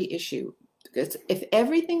third-party issue, because if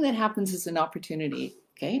everything that happens is an opportunity,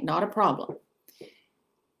 okay, not a problem.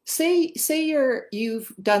 Say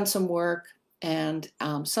you've done some work and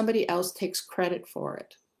somebody else takes credit for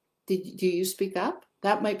it. Do you speak up?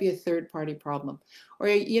 That might be a third-party problem. Or,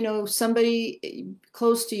 you know, somebody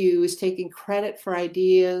close to you is taking credit for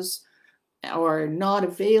ideas or not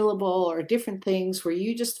available or different things where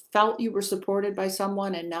you just felt you were supported by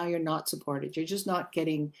someone and now you're not supported. You're just not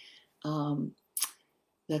getting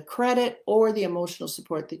the credit or the emotional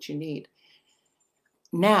support that you need.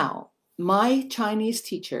 Now, my Chinese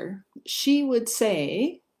teacher, she would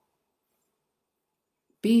say,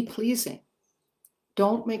 be pleasing.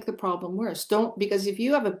 Don't make the problem worse. Don't, because if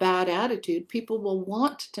you have a bad attitude, people will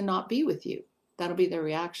want to not be with you. That'll be their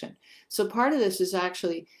reaction. So part of this is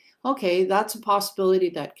actually, okay, that's a possibility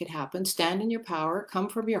that could happen. Stand in your power, come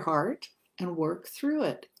from your heart, and work through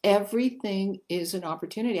it. Everything is an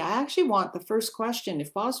opportunity. I actually want the first question,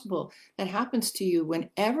 if possible, that happens to you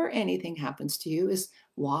whenever anything happens to you is,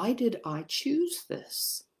 why did I choose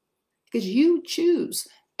this? Because you choose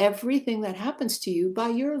everything that happens to you by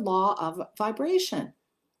your law of vibration.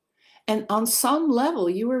 And on some level,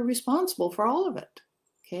 you are responsible for all of it.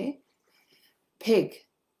 Okay? Pig.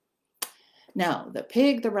 Now, the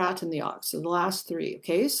pig, the rat, and the ox, so the last three,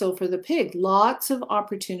 okay? So for the pig, lots of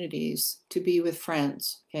opportunities to be with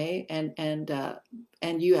friends, okay?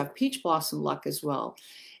 And you have peach blossom luck as well,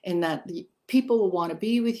 in that people will want to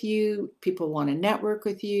be with you, people want to network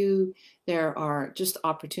with you. There are just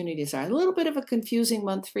opportunities. A little bit of a confusing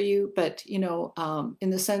month for you, but, you know, in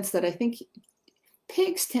the sense that I think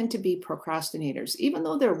pigs tend to be procrastinators. Even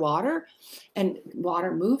though they're water, and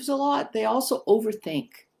water moves a lot, they also overthink.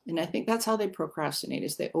 And I think that's how they procrastinate,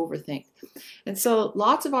 is they overthink. And so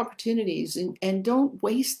lots of opportunities, and don't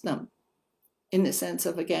waste them in the sense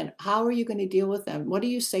of, again, how are you going to deal with them? What do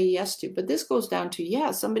you say yes to? But this goes down to, yeah,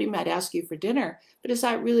 somebody might ask you for dinner, but is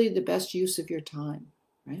that really the best use of your time,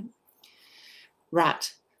 right?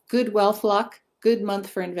 Rat, good wealth luck, good month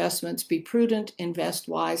for investments. Be prudent, invest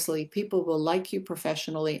wisely. People will like you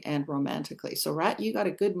professionally and romantically. So rat, you got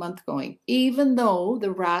a good month going, even though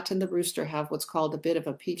the rat and the rooster have what's called a bit of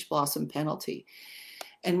a peach blossom penalty.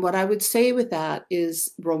 And what I would say with that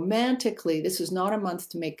is, romantically, this is not a month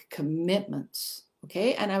to make commitments,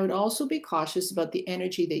 okay? And I would also be cautious about the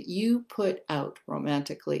energy that you put out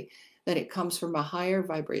romantically, that it comes from a higher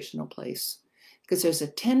vibrational place. Because there's a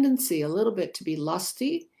tendency a little bit to be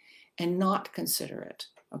lusty and not considerate,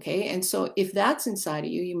 okay? And so if that's inside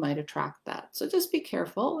of you, you might attract that. So just be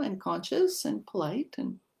careful and conscious and polite,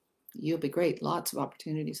 and you'll be great. Lots of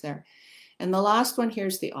opportunities there. And the last one,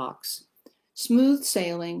 here's the ox. Smooth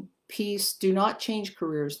sailing, peace. Do not change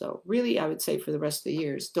careers, though. Really, I would say for the rest of the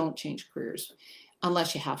years, don't change careers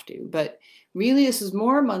unless you have to. But really, this is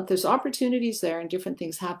more a month. There's opportunities there and different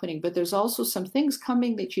things happening, but there's also some things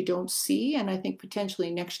coming that you don't see. And I think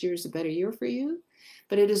potentially next year is a better year for you.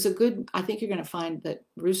 But it is a good, I think you're going to find that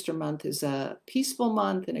Rooster month is a peaceful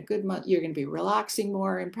month and a good month. You're going to be relaxing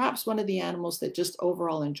more, and perhaps one of the animals that just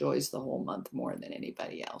overall enjoys the whole month more than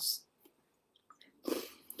anybody else.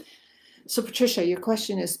 So Patricia, your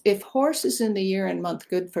question is, if horse is in the year and month,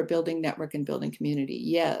 good for building network and building community?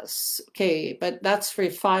 Yes. Okay, but that's for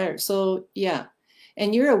fire. So yeah.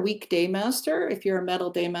 And you're a weak day master. If you're a metal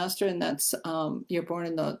day master, and that's you're born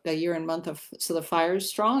in the year and month of, so the fire is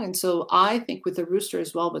strong. And so I think with the rooster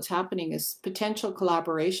as well, what's happening is potential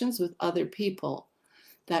collaborations with other people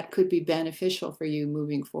that could be beneficial for you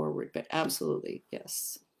moving forward. But absolutely,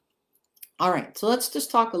 yes. All right, so let's just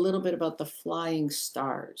talk a little bit about the flying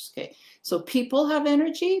stars. Okay, so people have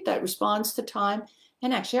energy that responds to time,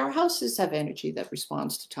 and actually our houses have energy that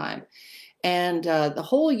responds to time. And the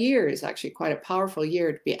whole year is actually quite a powerful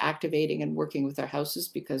year to be activating and working with our houses,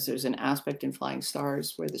 because there's an aspect in flying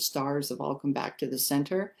stars where the stars have all come back to the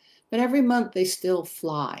center. But every month they still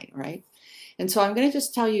fly, right? And so I'm going to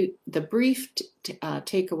just tell you the brief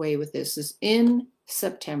takeaway with this is in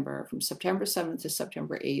September, from September 7th to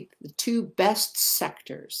September 8th, the two best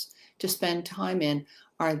sectors to spend time in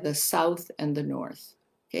are the south and the north.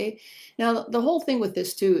 Okay. Now, the whole thing with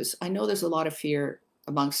this too is I know there's a lot of fear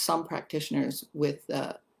amongst some practitioners with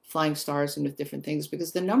flying stars and with different things,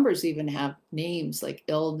 because the numbers even have names like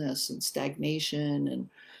illness and stagnation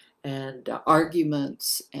and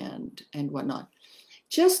arguments and whatnot.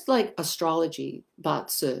 Just like astrology,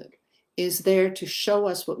 Batsu, is there to show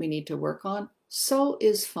us what we need to work on, so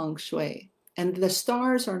is Feng Shui. And the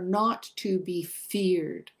stars are not to be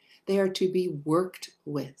feared. They are to be worked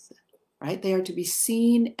with, right? They are to be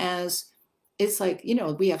seen as, it's like, you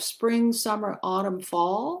know, we have spring, summer, autumn,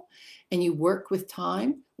 fall, and you work with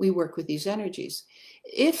time. We work with these energies.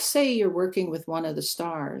 If, say, you're working with one of the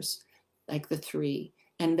stars, like the 3,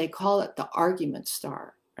 and they call it the argument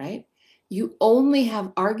star, right? You only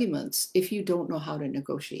have arguments if you don't know how to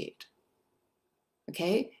negotiate.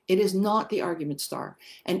 Okay? It is not the argument star.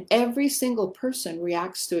 And every single person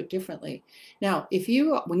reacts to it differently. Now, if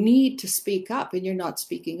you need to speak up and you're not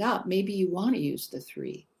speaking up, maybe you want to use the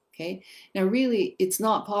 3. Okay? Now, really, it's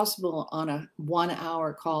not possible on a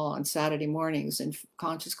 1-hour call on Saturday mornings and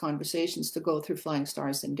conscious conversations to go through flying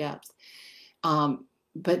stars in depth.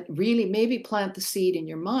 But really, maybe plant the seed in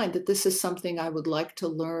your mind that this is something I would like to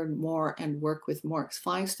learn more and work with more. Because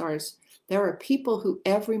flying stars, there are people who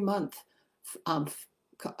every month, what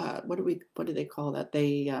do they call that?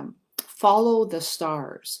 They follow the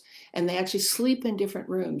stars, and they actually sleep in different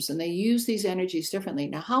rooms, and they use these energies differently.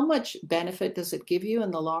 Now, how much benefit does it give you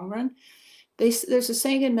in the long run? There's a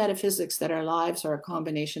saying in metaphysics that our lives are a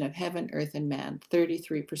combination of heaven, earth, and man,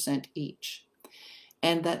 33% each.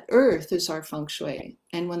 And that earth is our feng shui.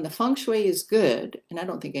 And when the feng shui is good, and I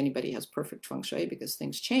don't think anybody has perfect feng shui because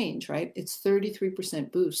things change, right? It's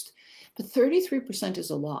 33% boost. But 33% is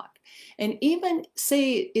a lot. And even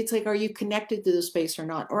say, it's like, are you connected to the space or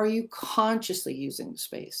not? Or are you consciously using the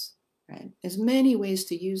space, right? There's many ways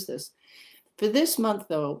to use this. For this month,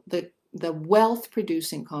 though, the wealth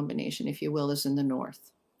producing combination, if you will, is in the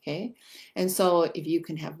north. Okay, and so if you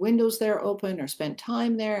can have windows there open or spend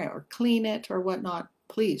time there or clean it or whatnot,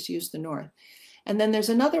 please use the north. And then there's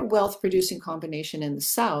another wealth producing combination in the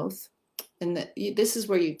south. And this is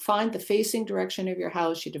where you find the facing direction of your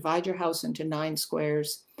house. You divide your house into 9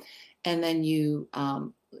 squares. And then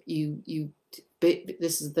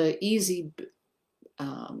this is the easy,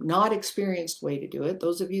 not experienced way to do it.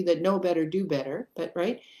 Those of you that know better do better, but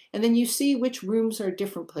right. And then you see which rooms are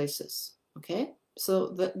different places. Okay. So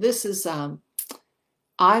this is,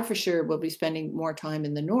 I for sure will be spending more time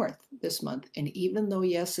in the north this month. And even though,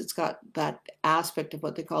 yes, it's got that aspect of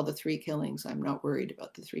what they call the 3 killings, I'm not worried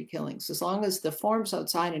about the 3 killings. As long as the forms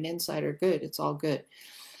outside and inside are good, it's all good.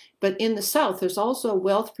 But in the south, there's also a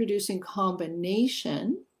wealth-producing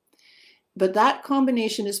combination. But that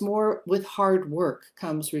combination is more with hard work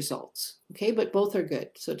comes results. Okay, but both are good.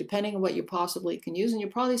 So depending on what you possibly can use, and you'll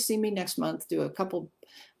probably see me next month do a couple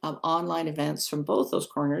of online events from both those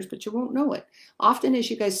corners, but you won't know it. Often as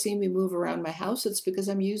you guys see me move around my house, it's because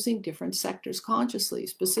I'm using different sectors consciously,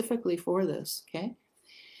 specifically for this, okay?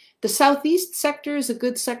 The southeast sector is a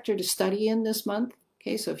good sector to study in this month,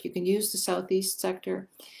 okay? So if you can use the southeast sector.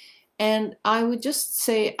 And I would just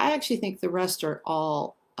say, I actually think the rest are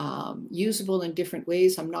all usable in different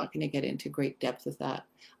ways. I'm not going to get into great depth with that.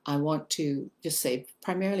 I want to just say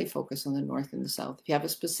primarily focus on the north and the south. If you have a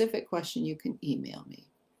specific question, you can email me.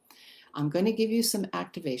 I'm going to give you some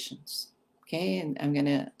activations, okay? And I'm going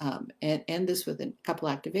to end this with a couple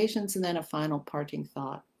activations and then a final parting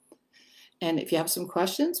thought. And if you have some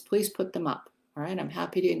questions, please put them up, all right? I'm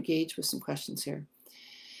happy to engage with some questions here.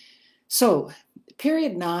 So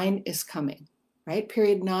period 9 is coming. Right?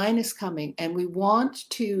 Period 9 is coming, and we want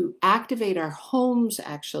to activate our homes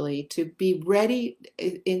actually to be ready.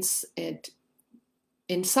 In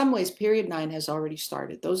some ways, period 9 has already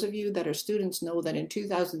started. Those of you that are students know that in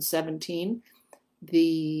 2017,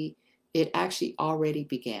 it actually already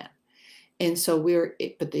began. And so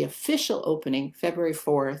but the official opening, February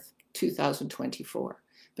 4th, 2024.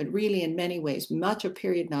 But really, in many ways, much of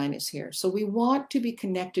period 9 is here. So we want to be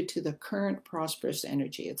connected to the current prosperous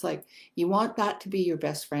energy. It's like you want that to be your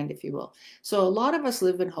best friend, if you will. So a lot of us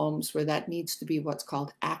live in homes where that needs to be what's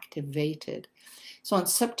called activated. So on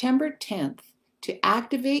September 10th, to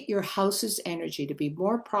activate your house's energy to be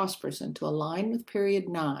more prosperous and to align with period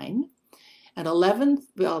 9, at 11,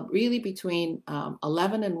 well, really between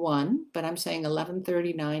 11 and 1, but I'm saying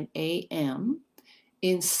 11:39 a.m.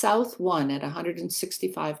 in South 1 at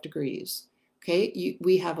 165 degrees. Okay,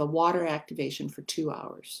 we have a water activation for 2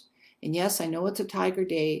 hours. And yes, I know it's a tiger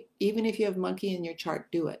day. Even if you have monkey in your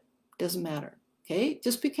chart, do it. Doesn't matter. Okay,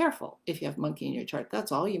 just be careful if you have monkey in your chart.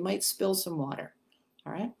 That's all. You might spill some water.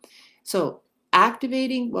 All right. So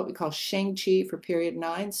activating what we call Yin Qi for period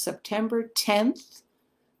 9, September 10th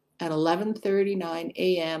at 11:39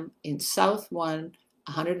 a.m. in South 1,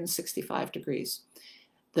 165 degrees.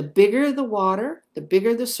 The bigger the water, the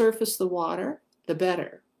bigger the surface the water, the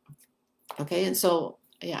better. Okay, and so,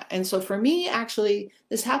 yeah, and so for me, actually,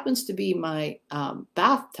 this happens to be my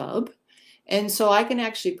bathtub. And so I can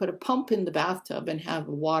actually put a pump in the bathtub and have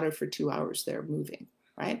water for 2 hours there moving,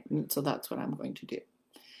 right? And so that's what I'm going to do.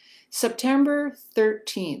 September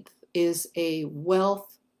 13th is a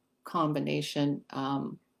wealth combination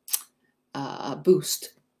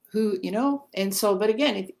boost. And so, but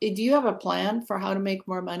again, if you have a plan for how to make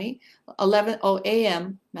more money,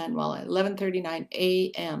 a.m., Manuela, 11:39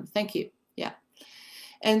 a.m. Thank you. Yeah.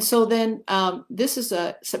 And so then this is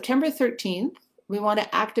a September 13th. We want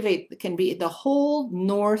to activate, it can be the whole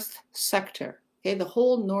north sector. Okay, the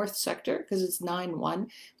whole north sector, because it's 9-1.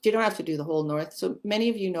 You don't have to do the whole north. So many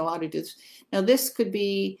of you know how to do this. Now this could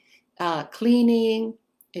be cleaning.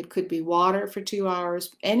 It could be water for 2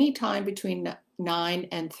 hours, any time between 9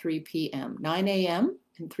 and 3 p.m., 9 a.m.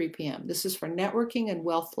 and 3 p.m. This is for networking and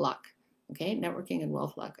wealth luck. Okay, networking and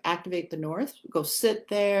wealth luck. Activate the north, go sit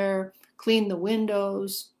there, clean the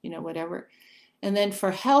windows, whatever. And then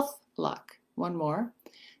for health luck, one more,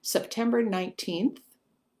 September 19th.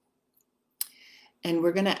 And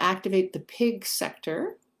we're going to activate the pig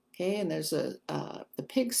sector. Okay, and there's the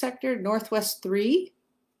pig sector, Northwest 3.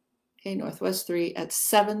 Okay, Northwest 3 at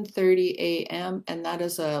 7:30 a.m. and that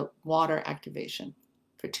is a water activation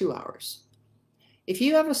for 2 hours. If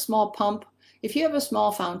you have a small pump, if you have a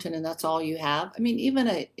small fountain and that's all you have, I mean, even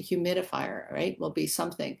a humidifier, right, will be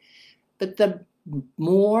something. But the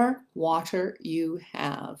more water you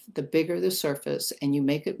have, the bigger the surface, and you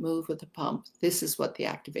make it move with the pump. This is what the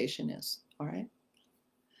activation is, all right?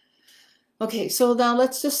 Okay, so now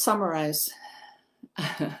let's just summarize.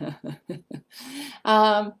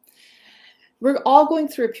 We're all going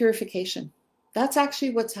through a purification. That's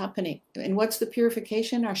actually what's happening. And what's the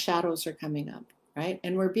purification? Our shadows are coming up, right?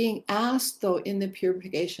 And we're being asked, though, in the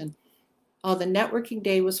purification, the networking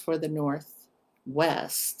day was for the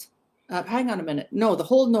northwest. Hang on a minute. No, the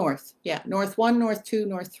whole north. Yeah, north 1, north 2,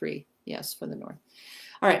 north 3. Yes, for the north.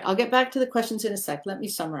 All right, I'll get back to the questions in a sec. Let me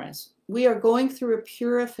summarize. We are going through a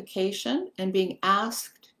purification and being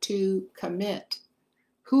asked to commit.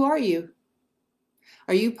 Who are you?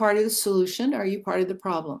 Are you part of the solution? Or are you part of the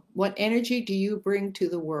problem? What energy do you bring to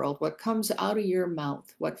the world? What comes out of your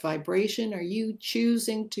mouth? What vibration are you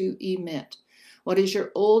choosing to emit? What is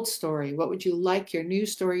your old story? What would you like your new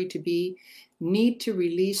story to be? Need to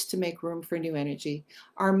release to make room for new energy.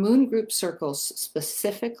 Our moon group circles,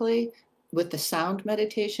 specifically with the sound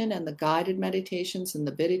meditation and the guided meditations and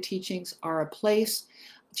the Buddha teachings, are a place.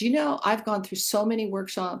 Do you know, I've gone through so many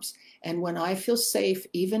workshops, and when I feel safe,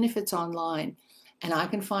 even if it's online, and I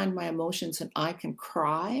can find my emotions and I can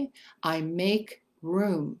cry, I make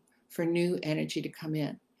room for new energy to come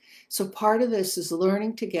in. So part of this is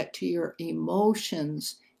learning to get to your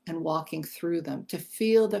emotions and walking through them, to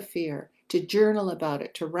feel the fear, to journal about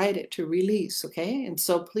it, to write it, to release, okay? And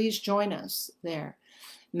so please join us there.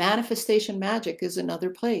 Manifestation Magic is another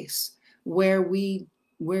place where we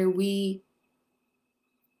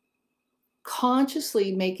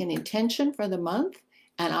consciously make an intention for the month.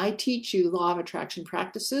 And I teach you law of attraction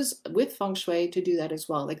practices with Feng Shui to do that as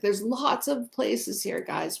well. Like, there's lots of places here,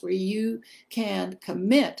 guys, where you can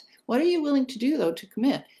commit. What are you willing to do, though, to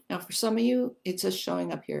commit? Now, for some of you, it's just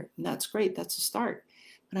showing up here. And that's great. That's a start.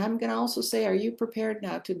 But I'm going to also say, are you prepared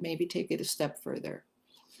now to maybe take it a step further?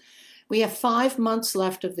 We have 5 months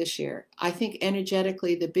left of this year. I think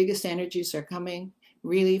energetically, the biggest energies are coming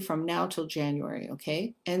really from now till January,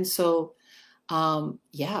 okay? And so,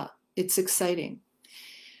 yeah, it's exciting.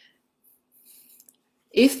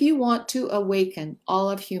 If you want to awaken all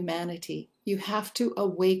of humanity, you have to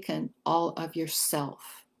awaken all of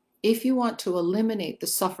yourself. If you want to eliminate the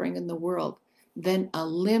suffering in the world, then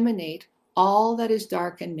eliminate all that is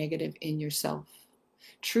dark and negative in yourself.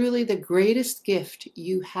 Truly, the greatest gift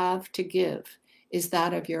you have to give is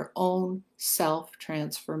that of your own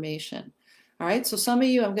self-transformation. All right, so some of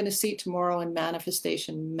you I'm going to see tomorrow in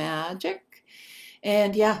Manifestation Magic.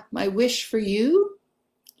 And yeah, my wish for you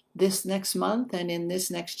this next month and in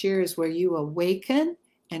this next year is where you awaken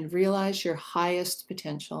and realize your highest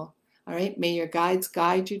potential. All right, may your guides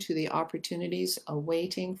guide you to the opportunities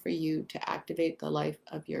awaiting for you to activate the life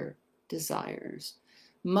of your desires.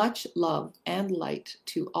 Much love and light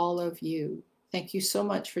to all of you. Thank you so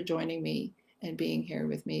much for joining me and being here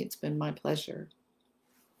with me. It's been my pleasure.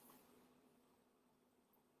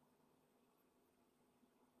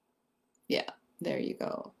 Yeah, there you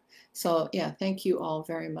go. So yeah, thank you all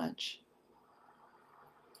very much.